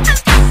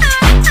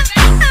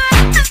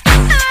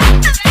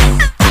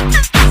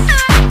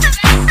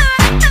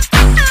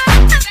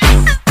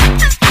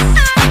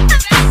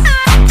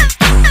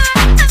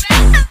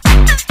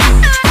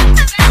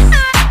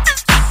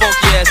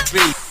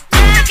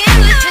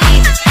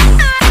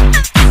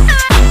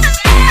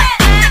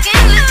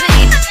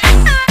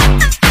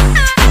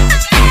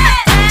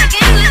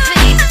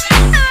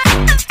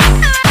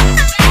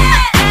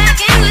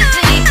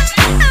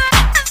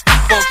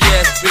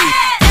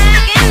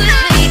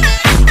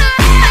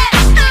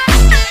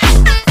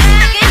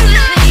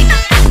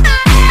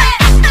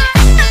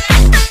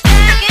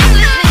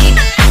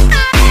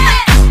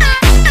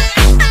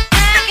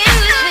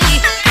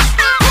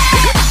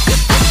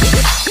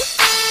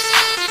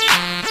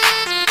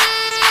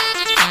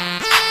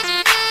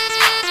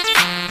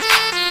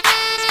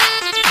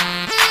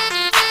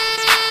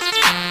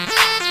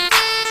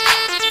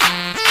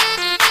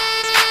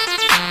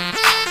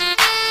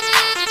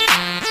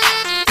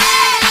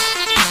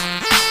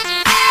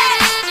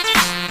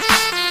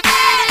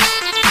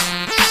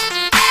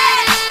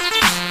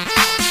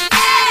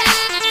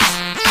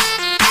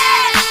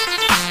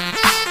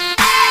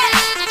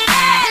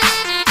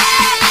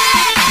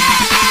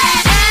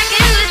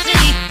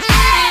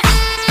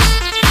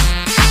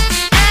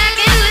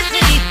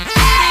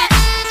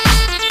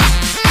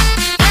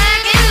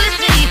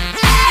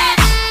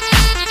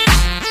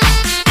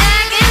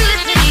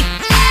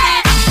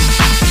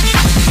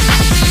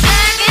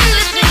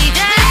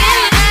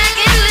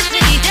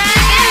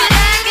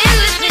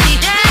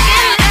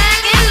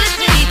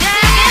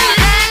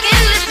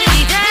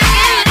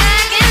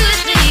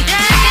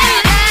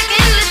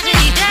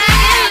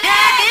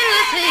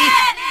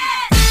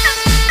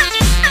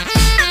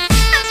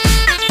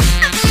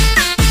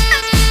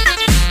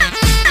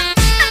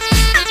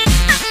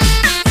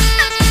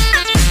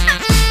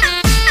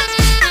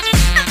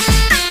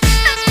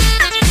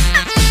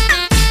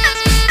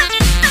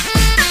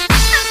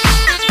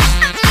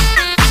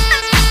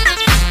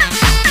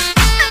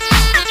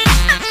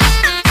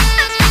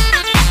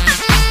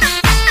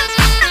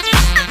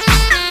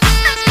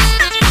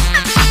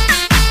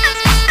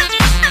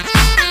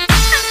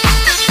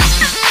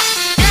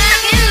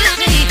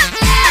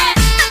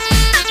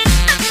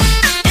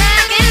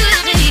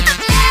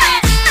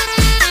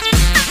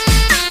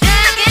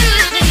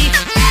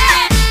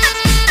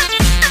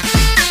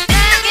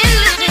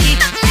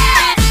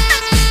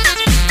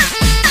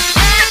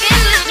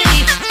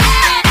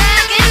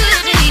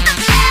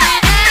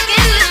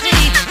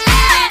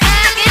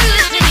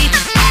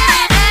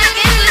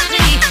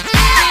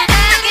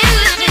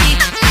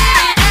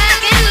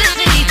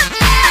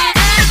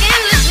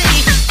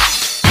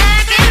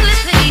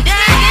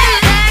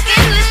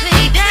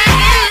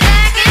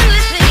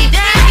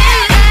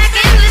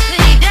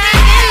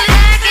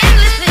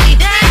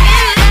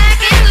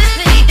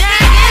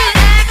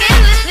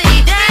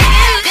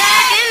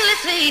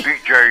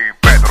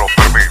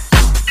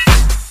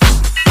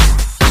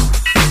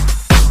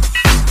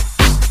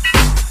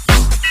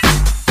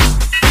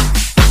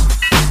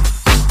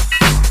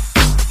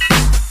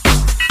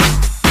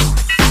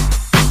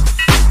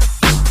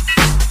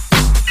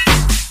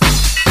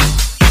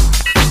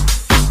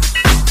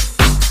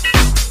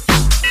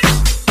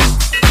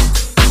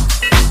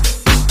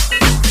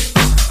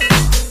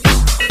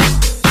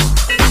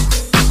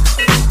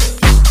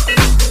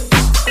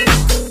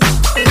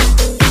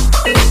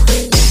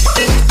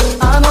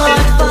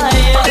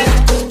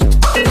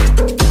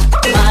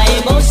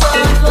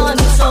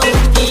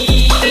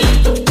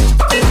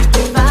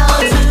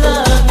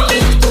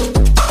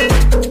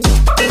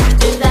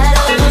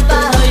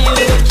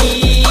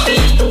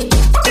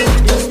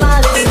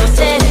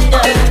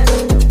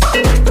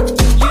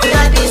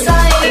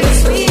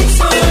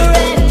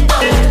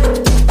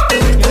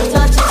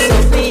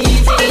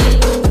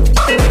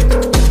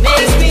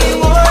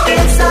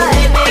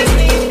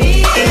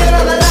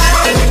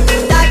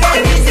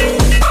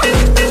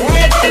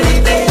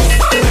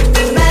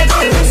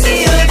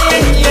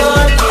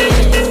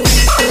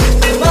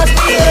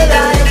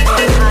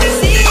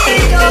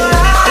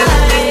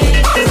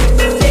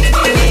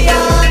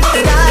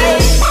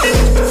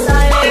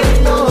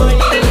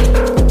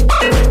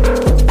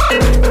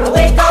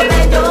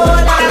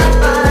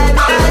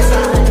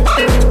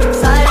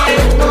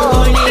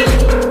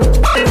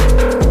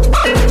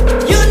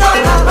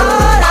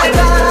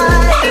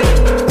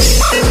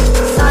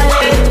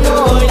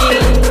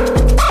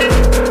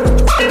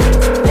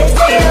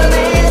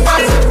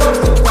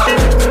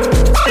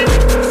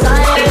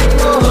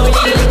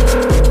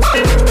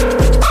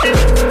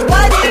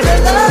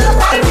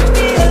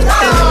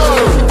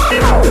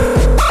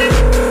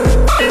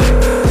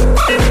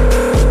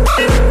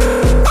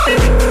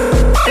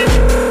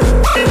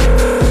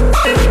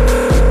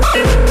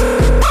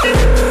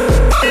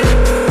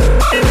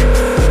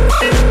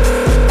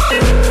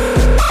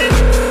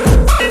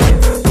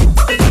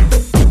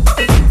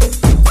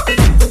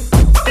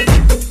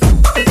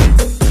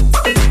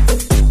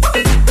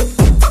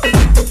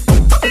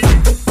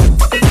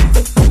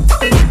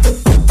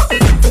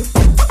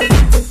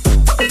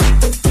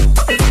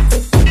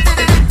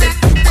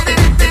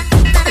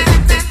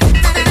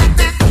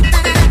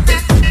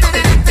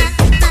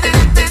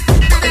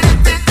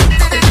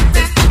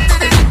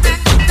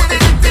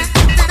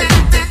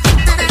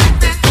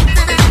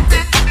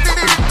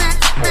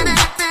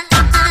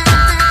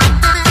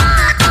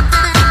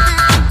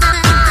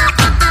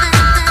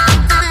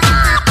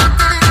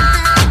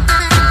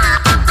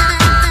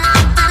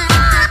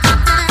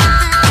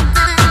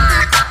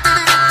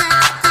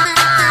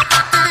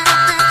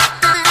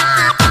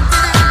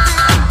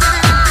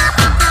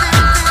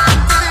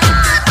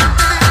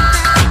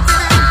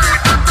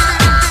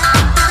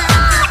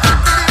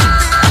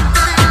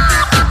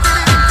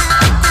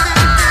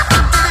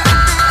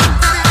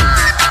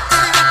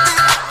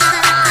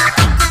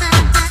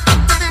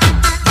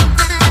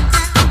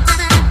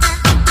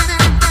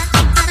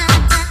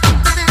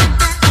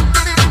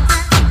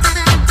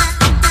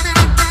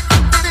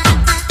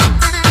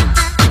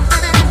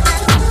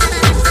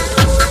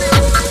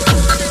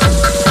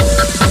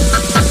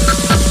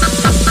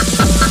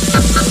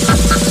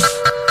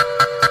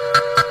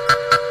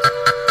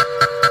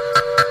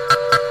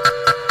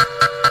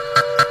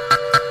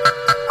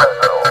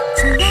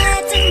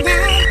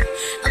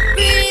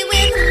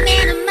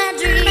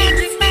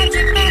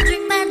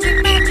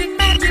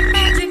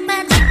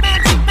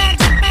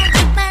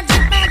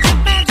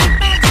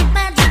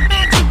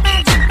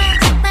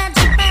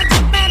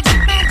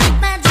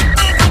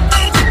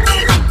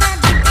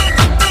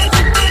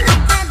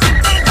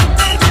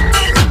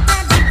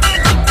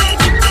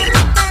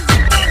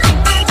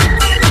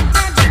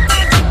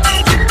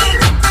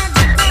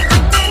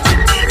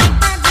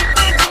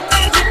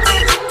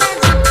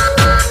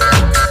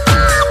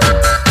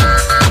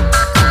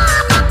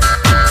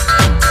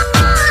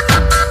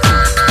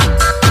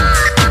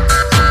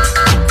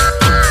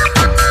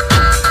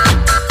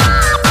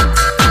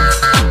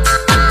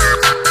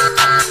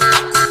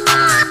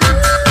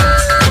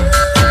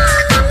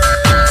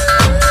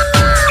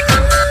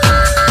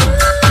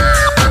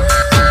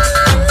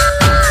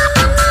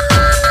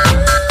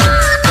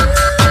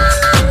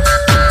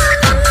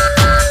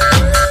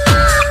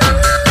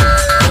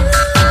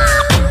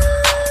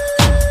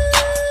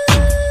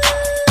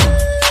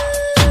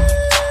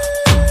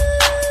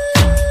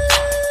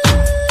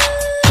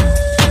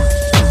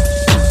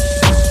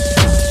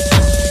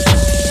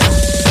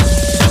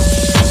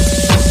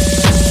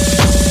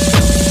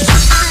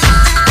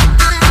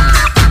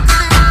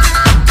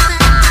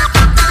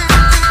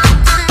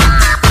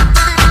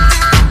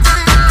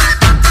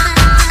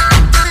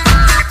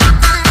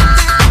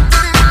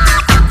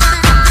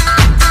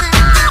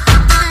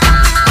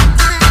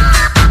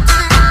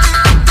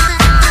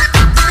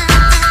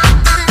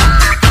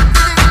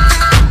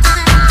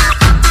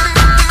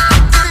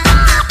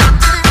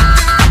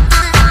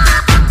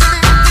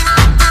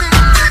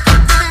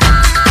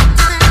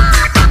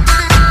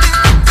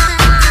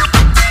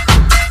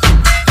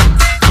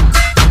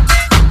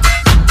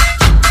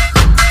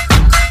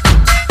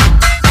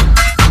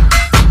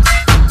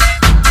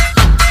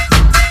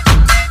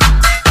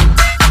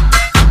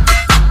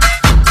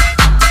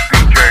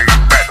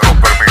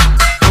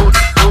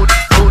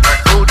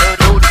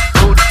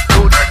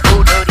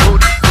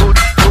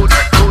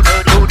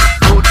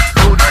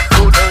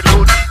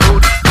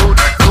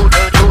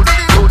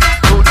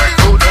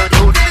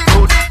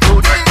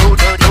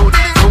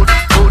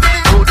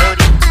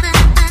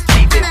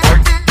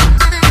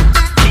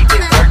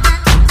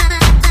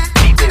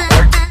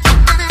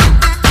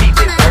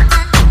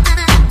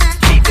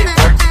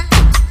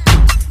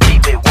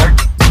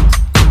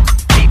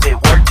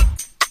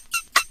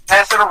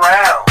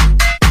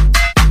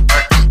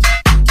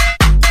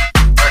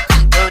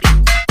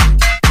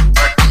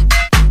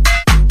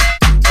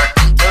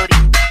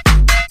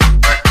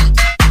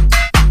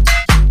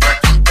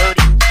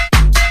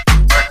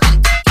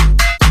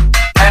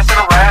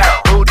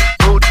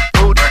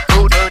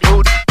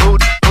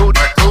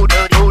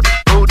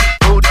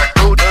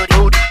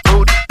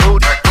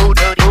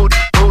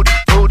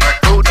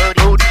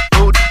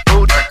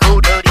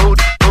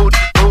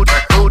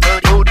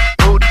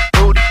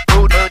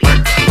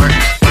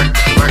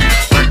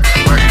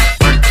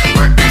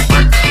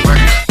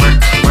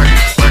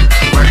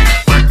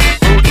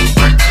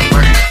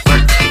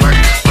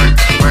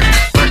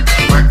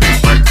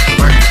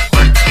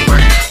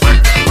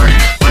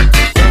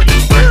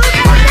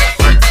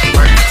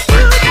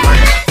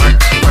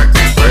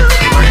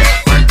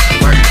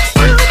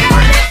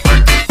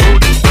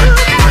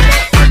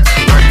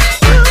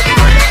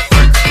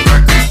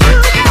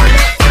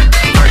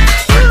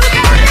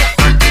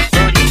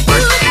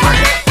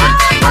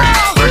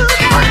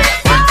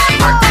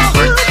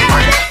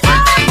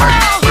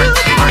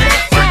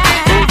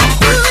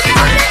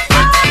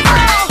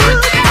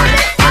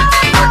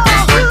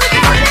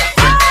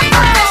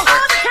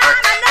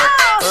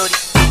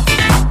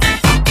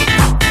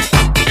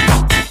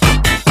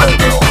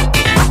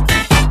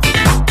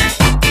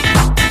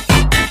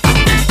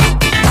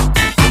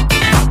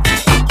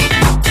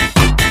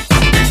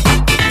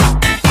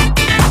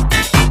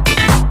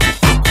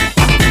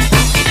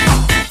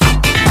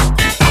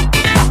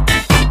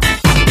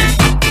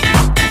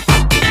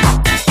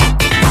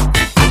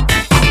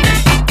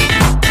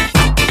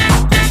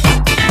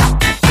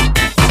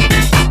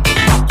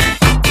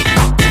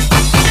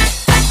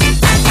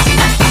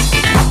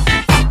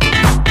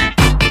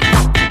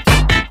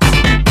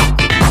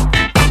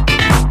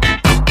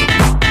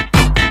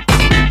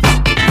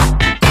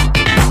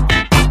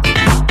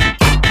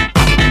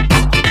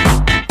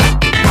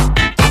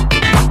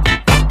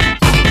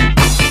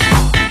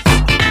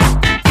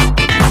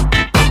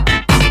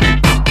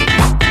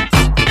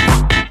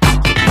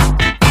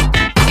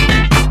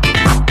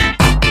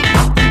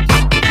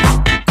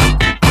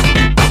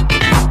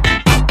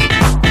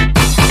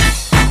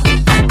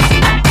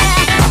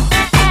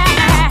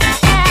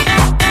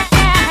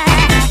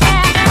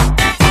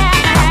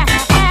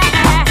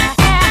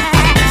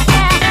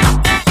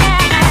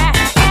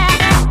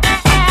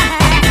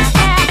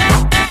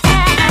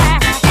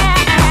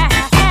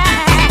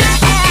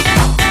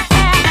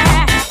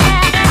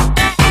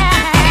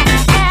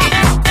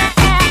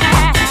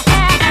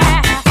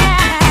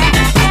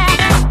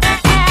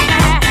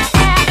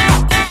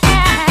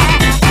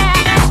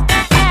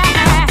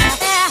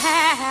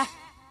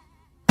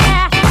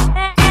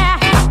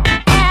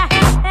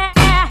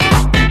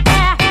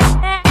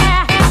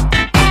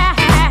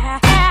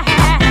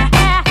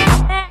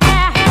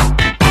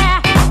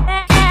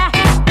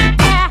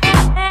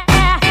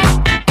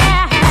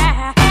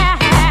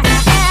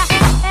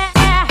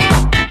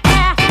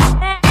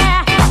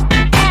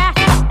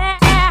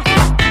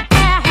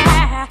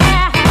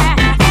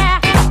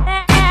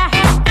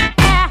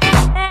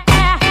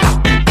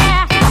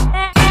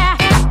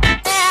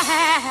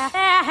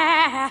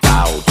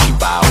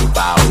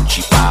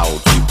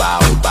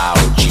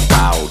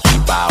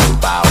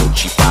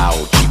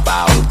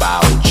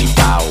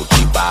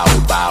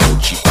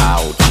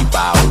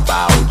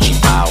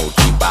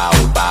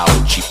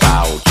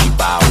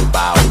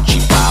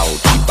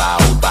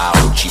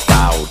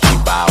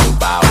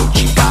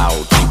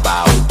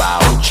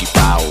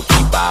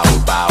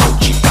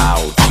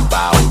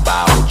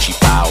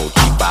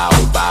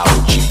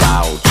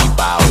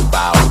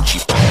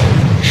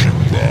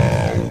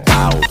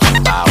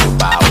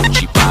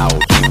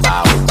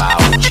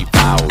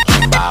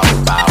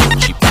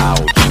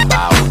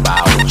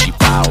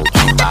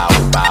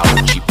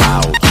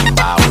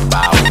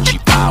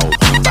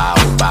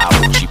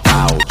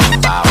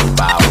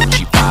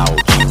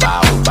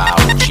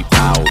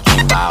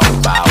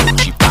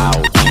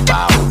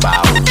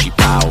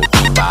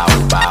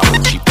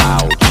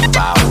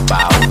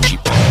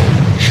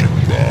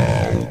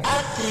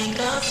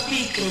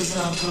 speakers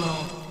are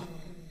blown.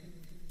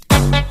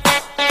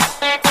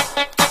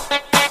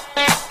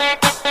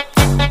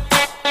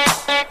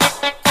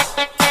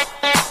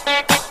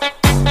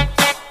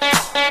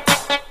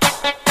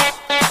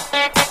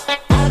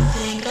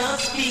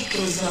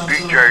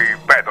 DJ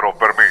Pedro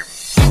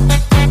Fermín.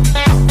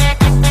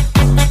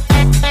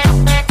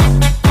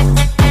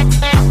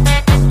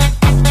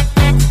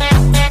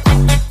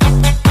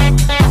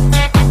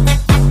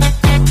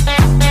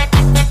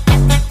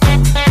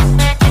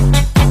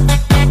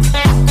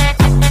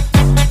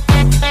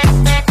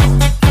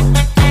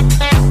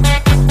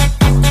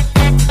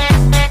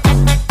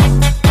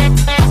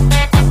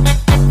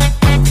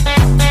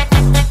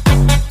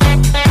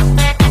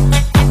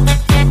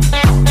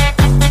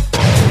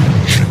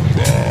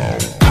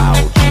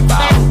 Out.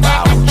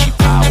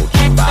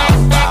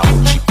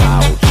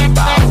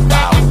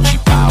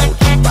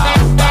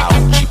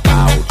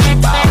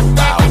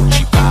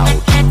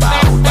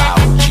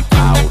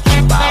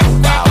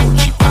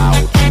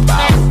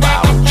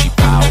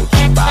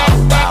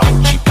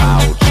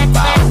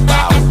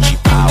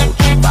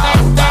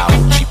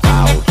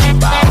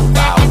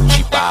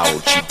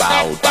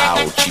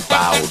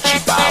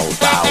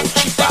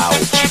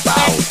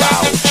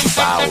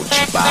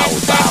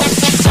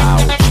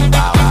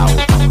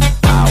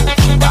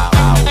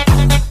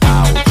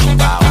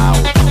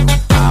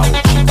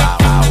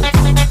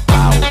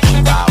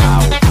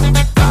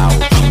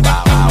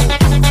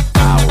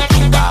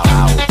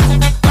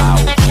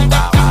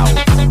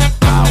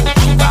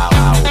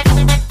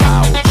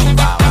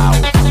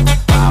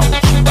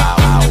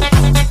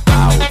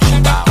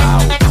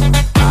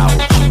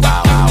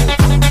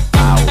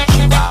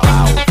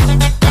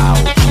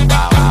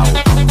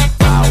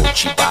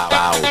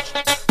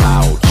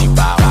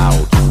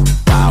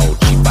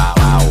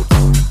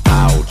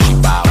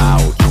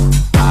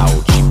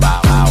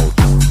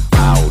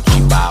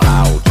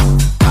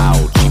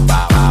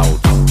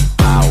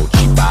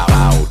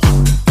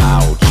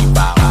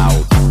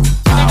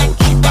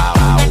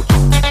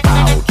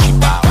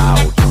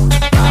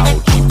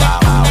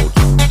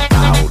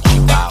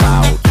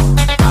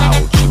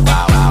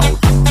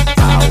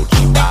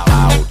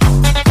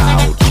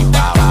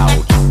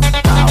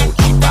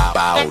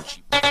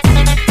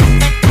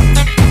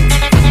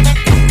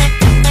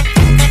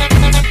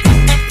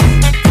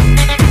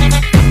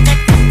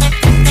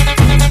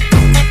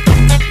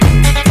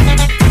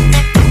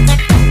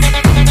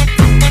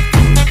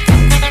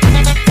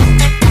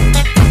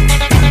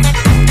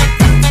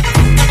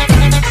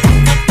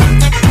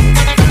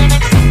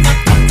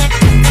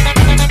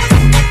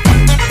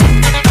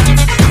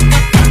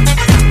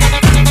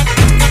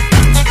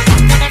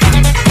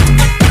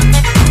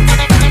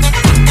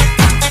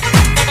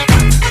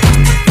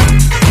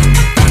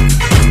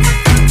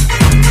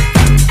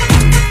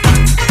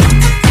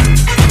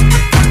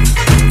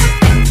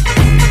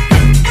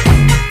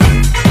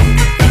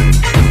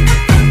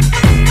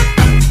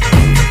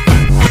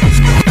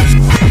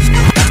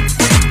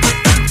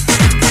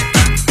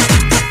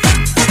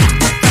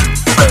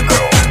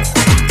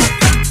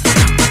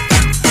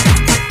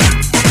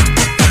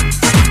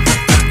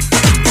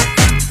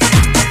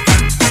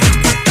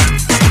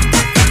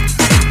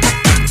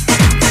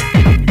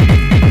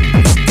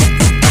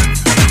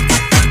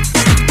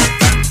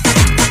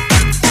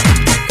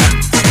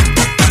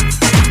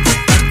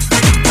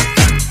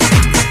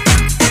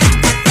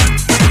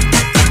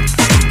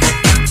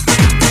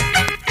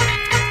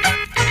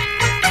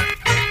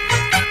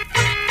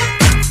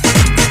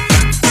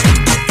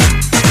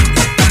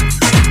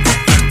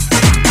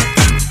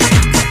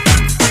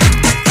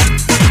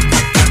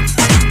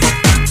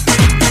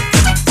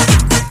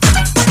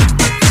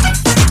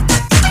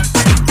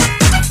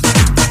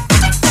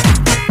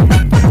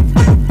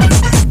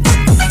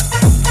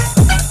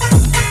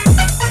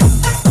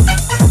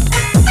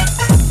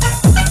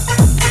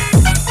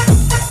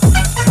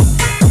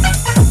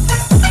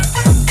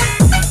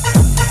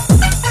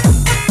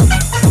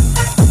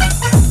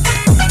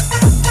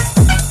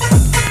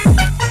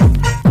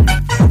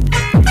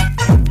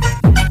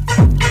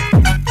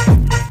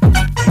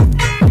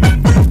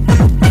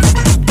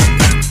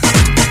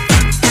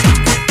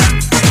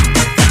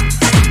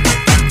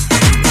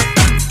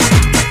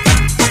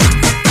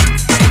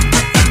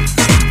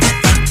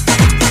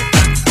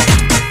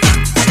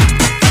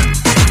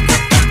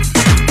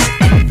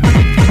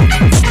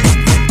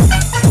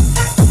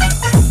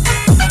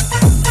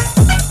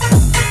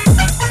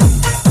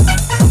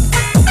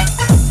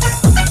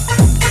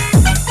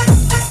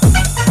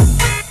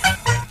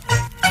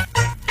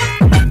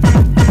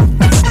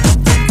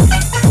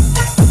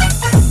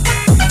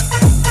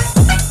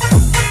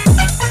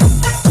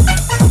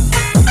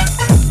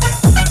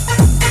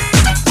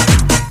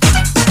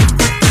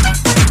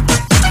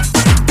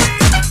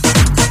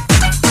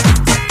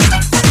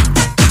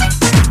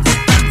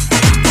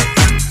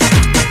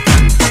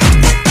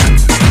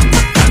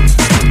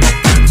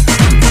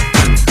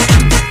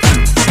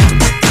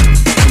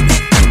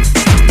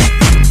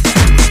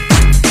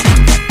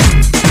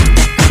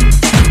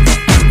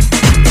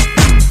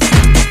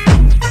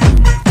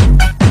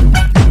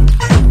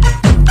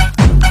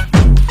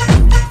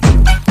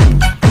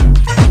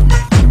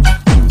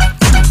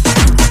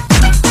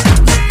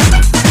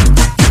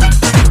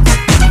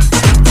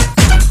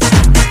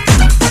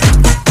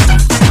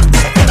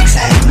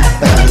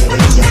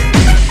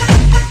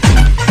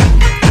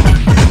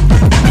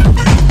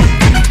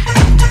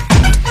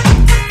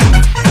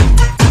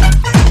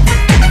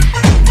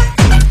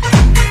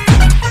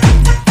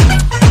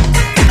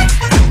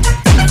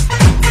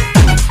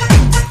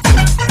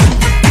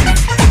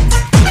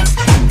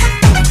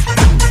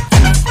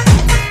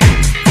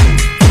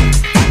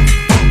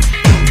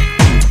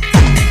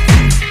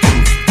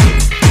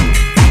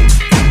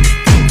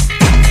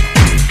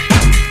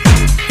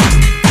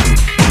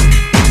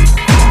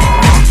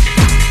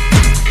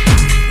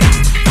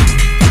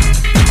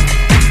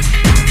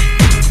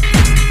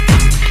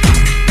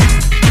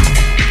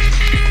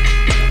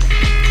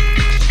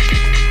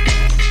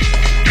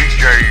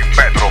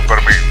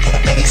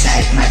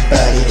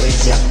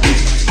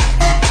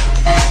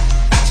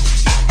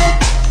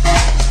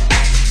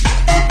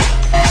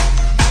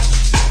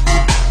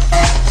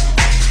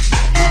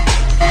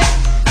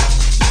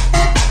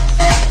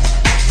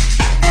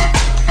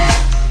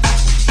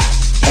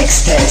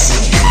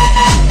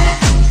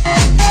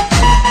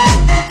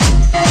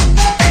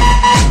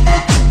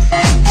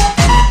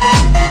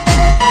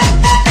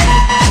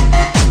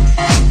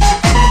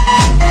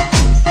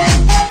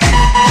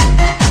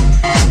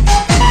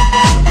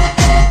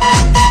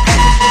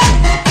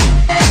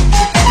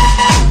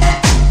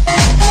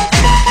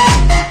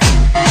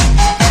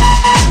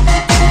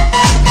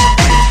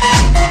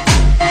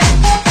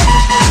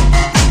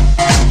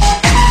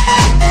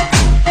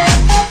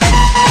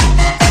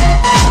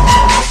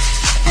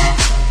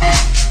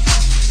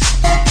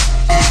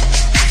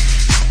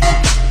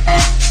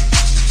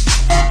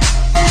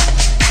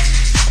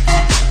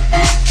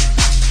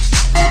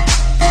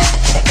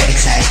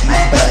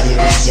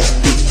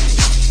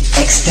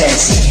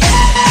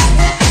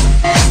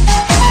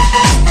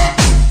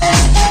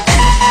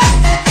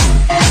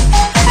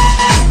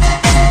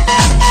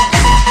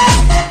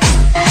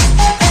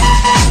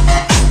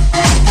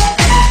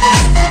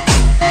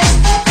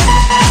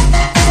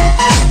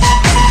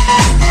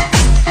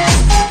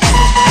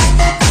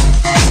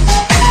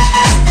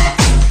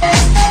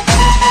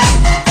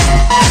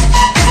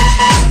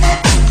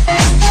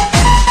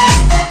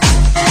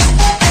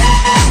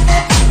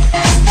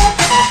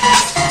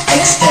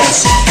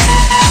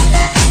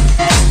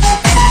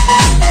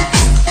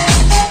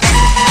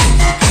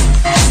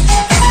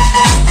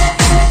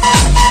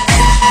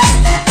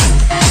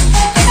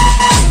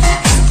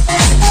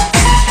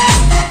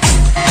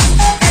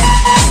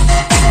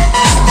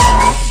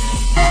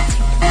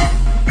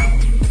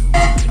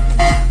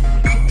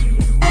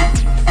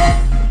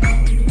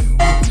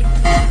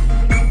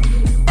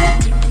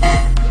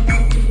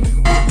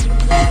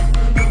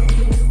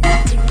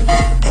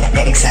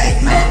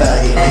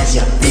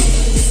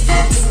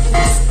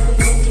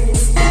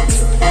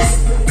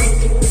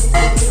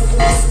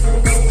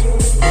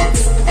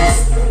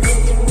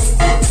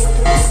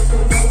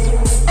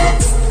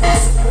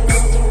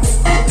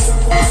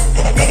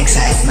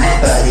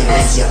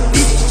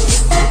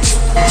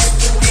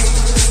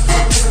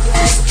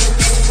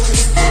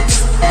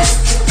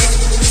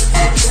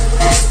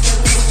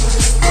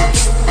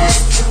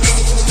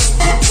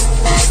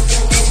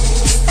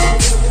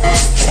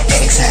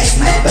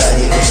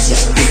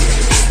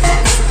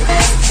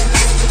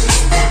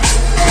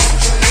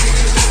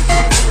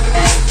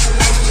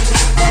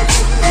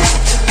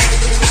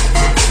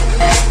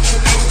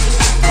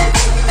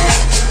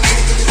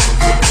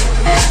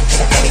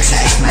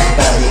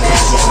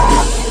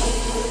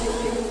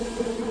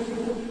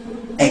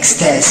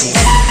 Ecstasy.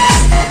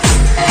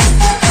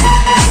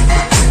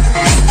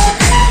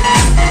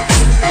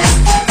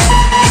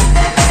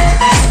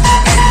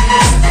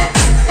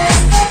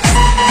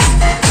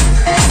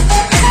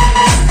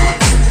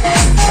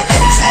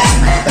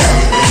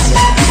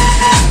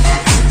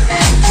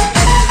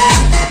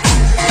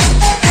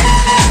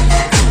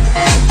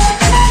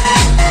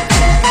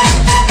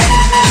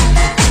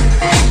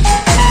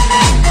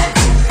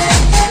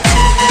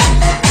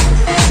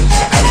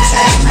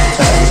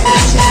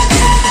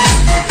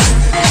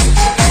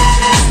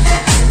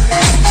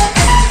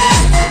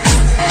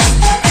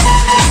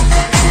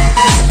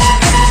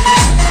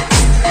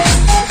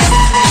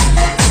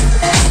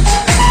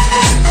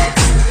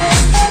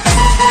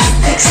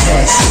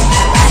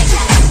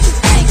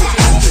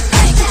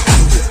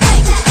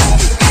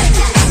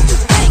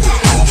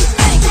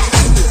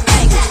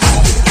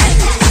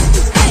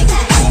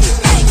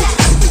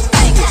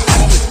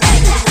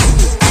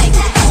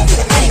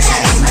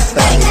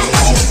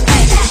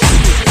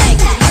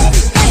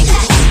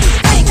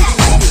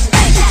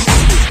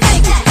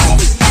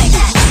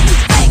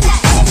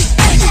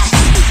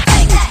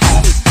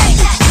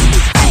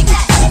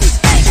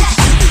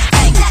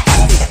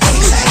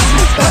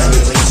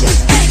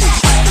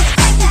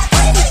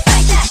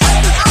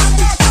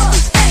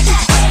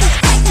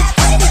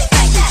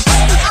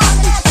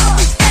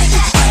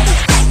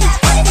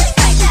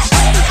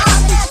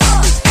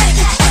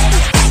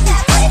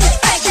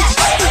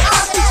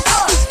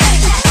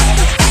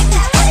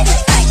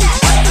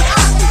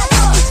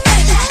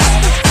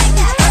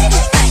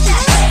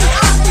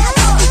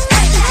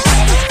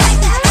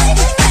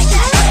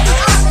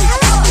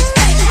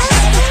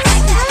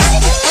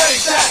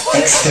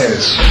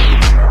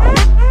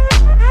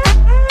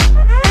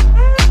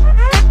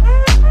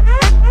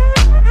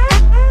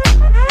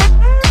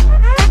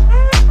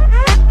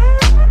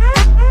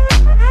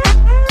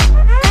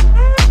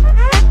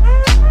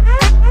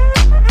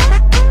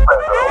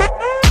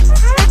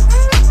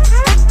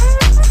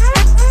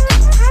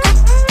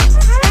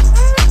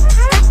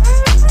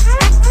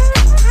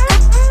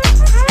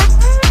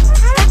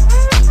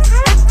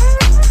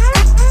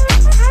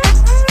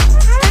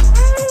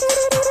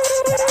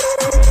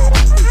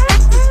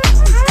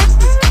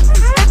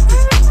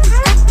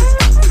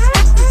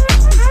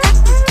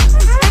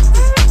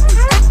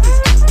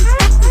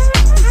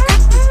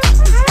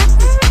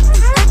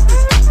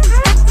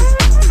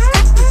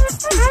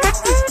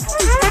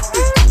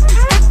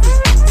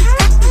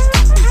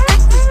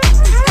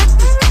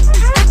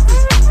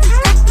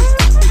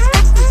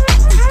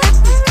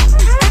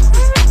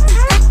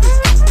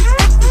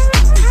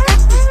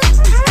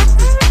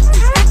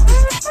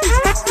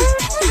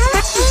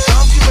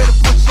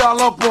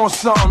 Up on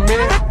something,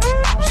 man.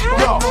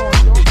 Yo,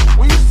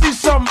 when you see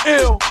something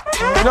ill,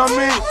 you know what I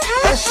mean?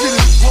 That shit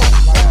is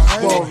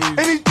woke.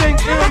 Anything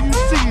ill you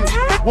see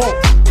is woke.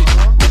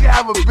 Nigga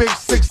have a big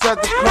six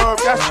at the curb,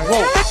 that's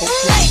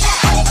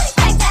woke.